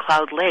went to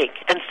McLeod Lake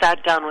and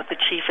sat down with the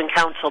chief and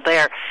council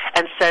there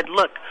and said,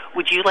 look,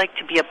 would you like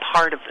to be a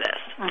part of this?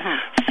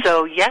 Mm-hmm.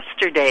 So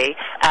yesterday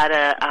at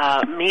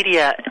a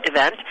media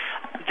event,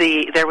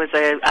 there was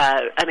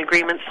an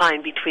agreement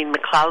signed between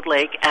McLeod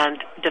Lake and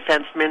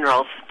Defense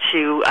Minerals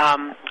to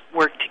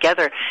work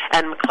together,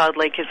 and McLeod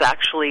Lake is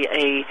actually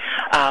a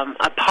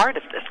part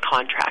of this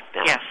contract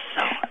now.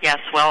 Yes.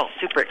 Well,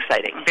 super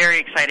exciting. Very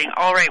exciting.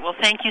 All right. Well,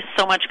 thank you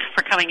so much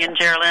for coming in,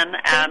 Geraldine,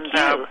 and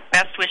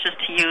best wishes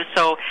to you.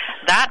 So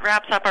that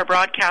wraps up our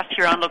broadcast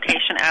here on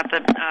location at the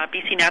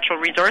BC Natural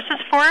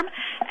Resources Forum,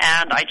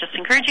 and I just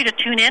encourage you to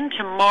tune in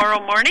tomorrow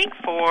morning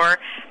for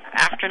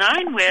After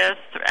 9 with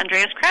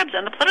Andreas Krebs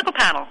and the political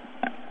panel.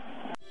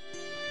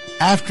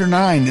 After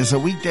 9 is a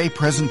weekday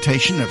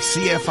presentation of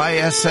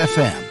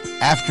CFIS-FM.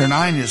 After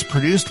 9 is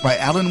produced by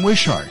Alan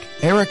Wishart,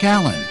 Eric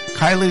Allen,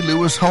 Kylie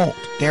Lewis-Holt,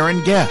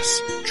 Darren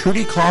Guess,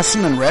 Trudy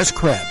Clausen, and Rez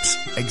Krebs.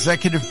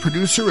 Executive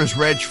producer is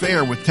Reg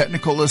Fair with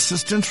technical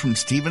assistance from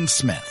Stephen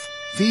Smith.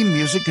 Theme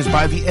music is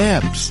by The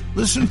Ebbs.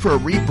 Listen for a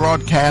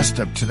rebroadcast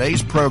of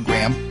today's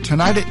program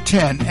tonight at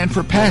 10, and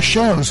for past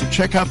shows,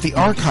 check out the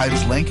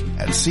archives link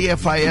at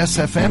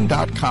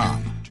CFISFM.com.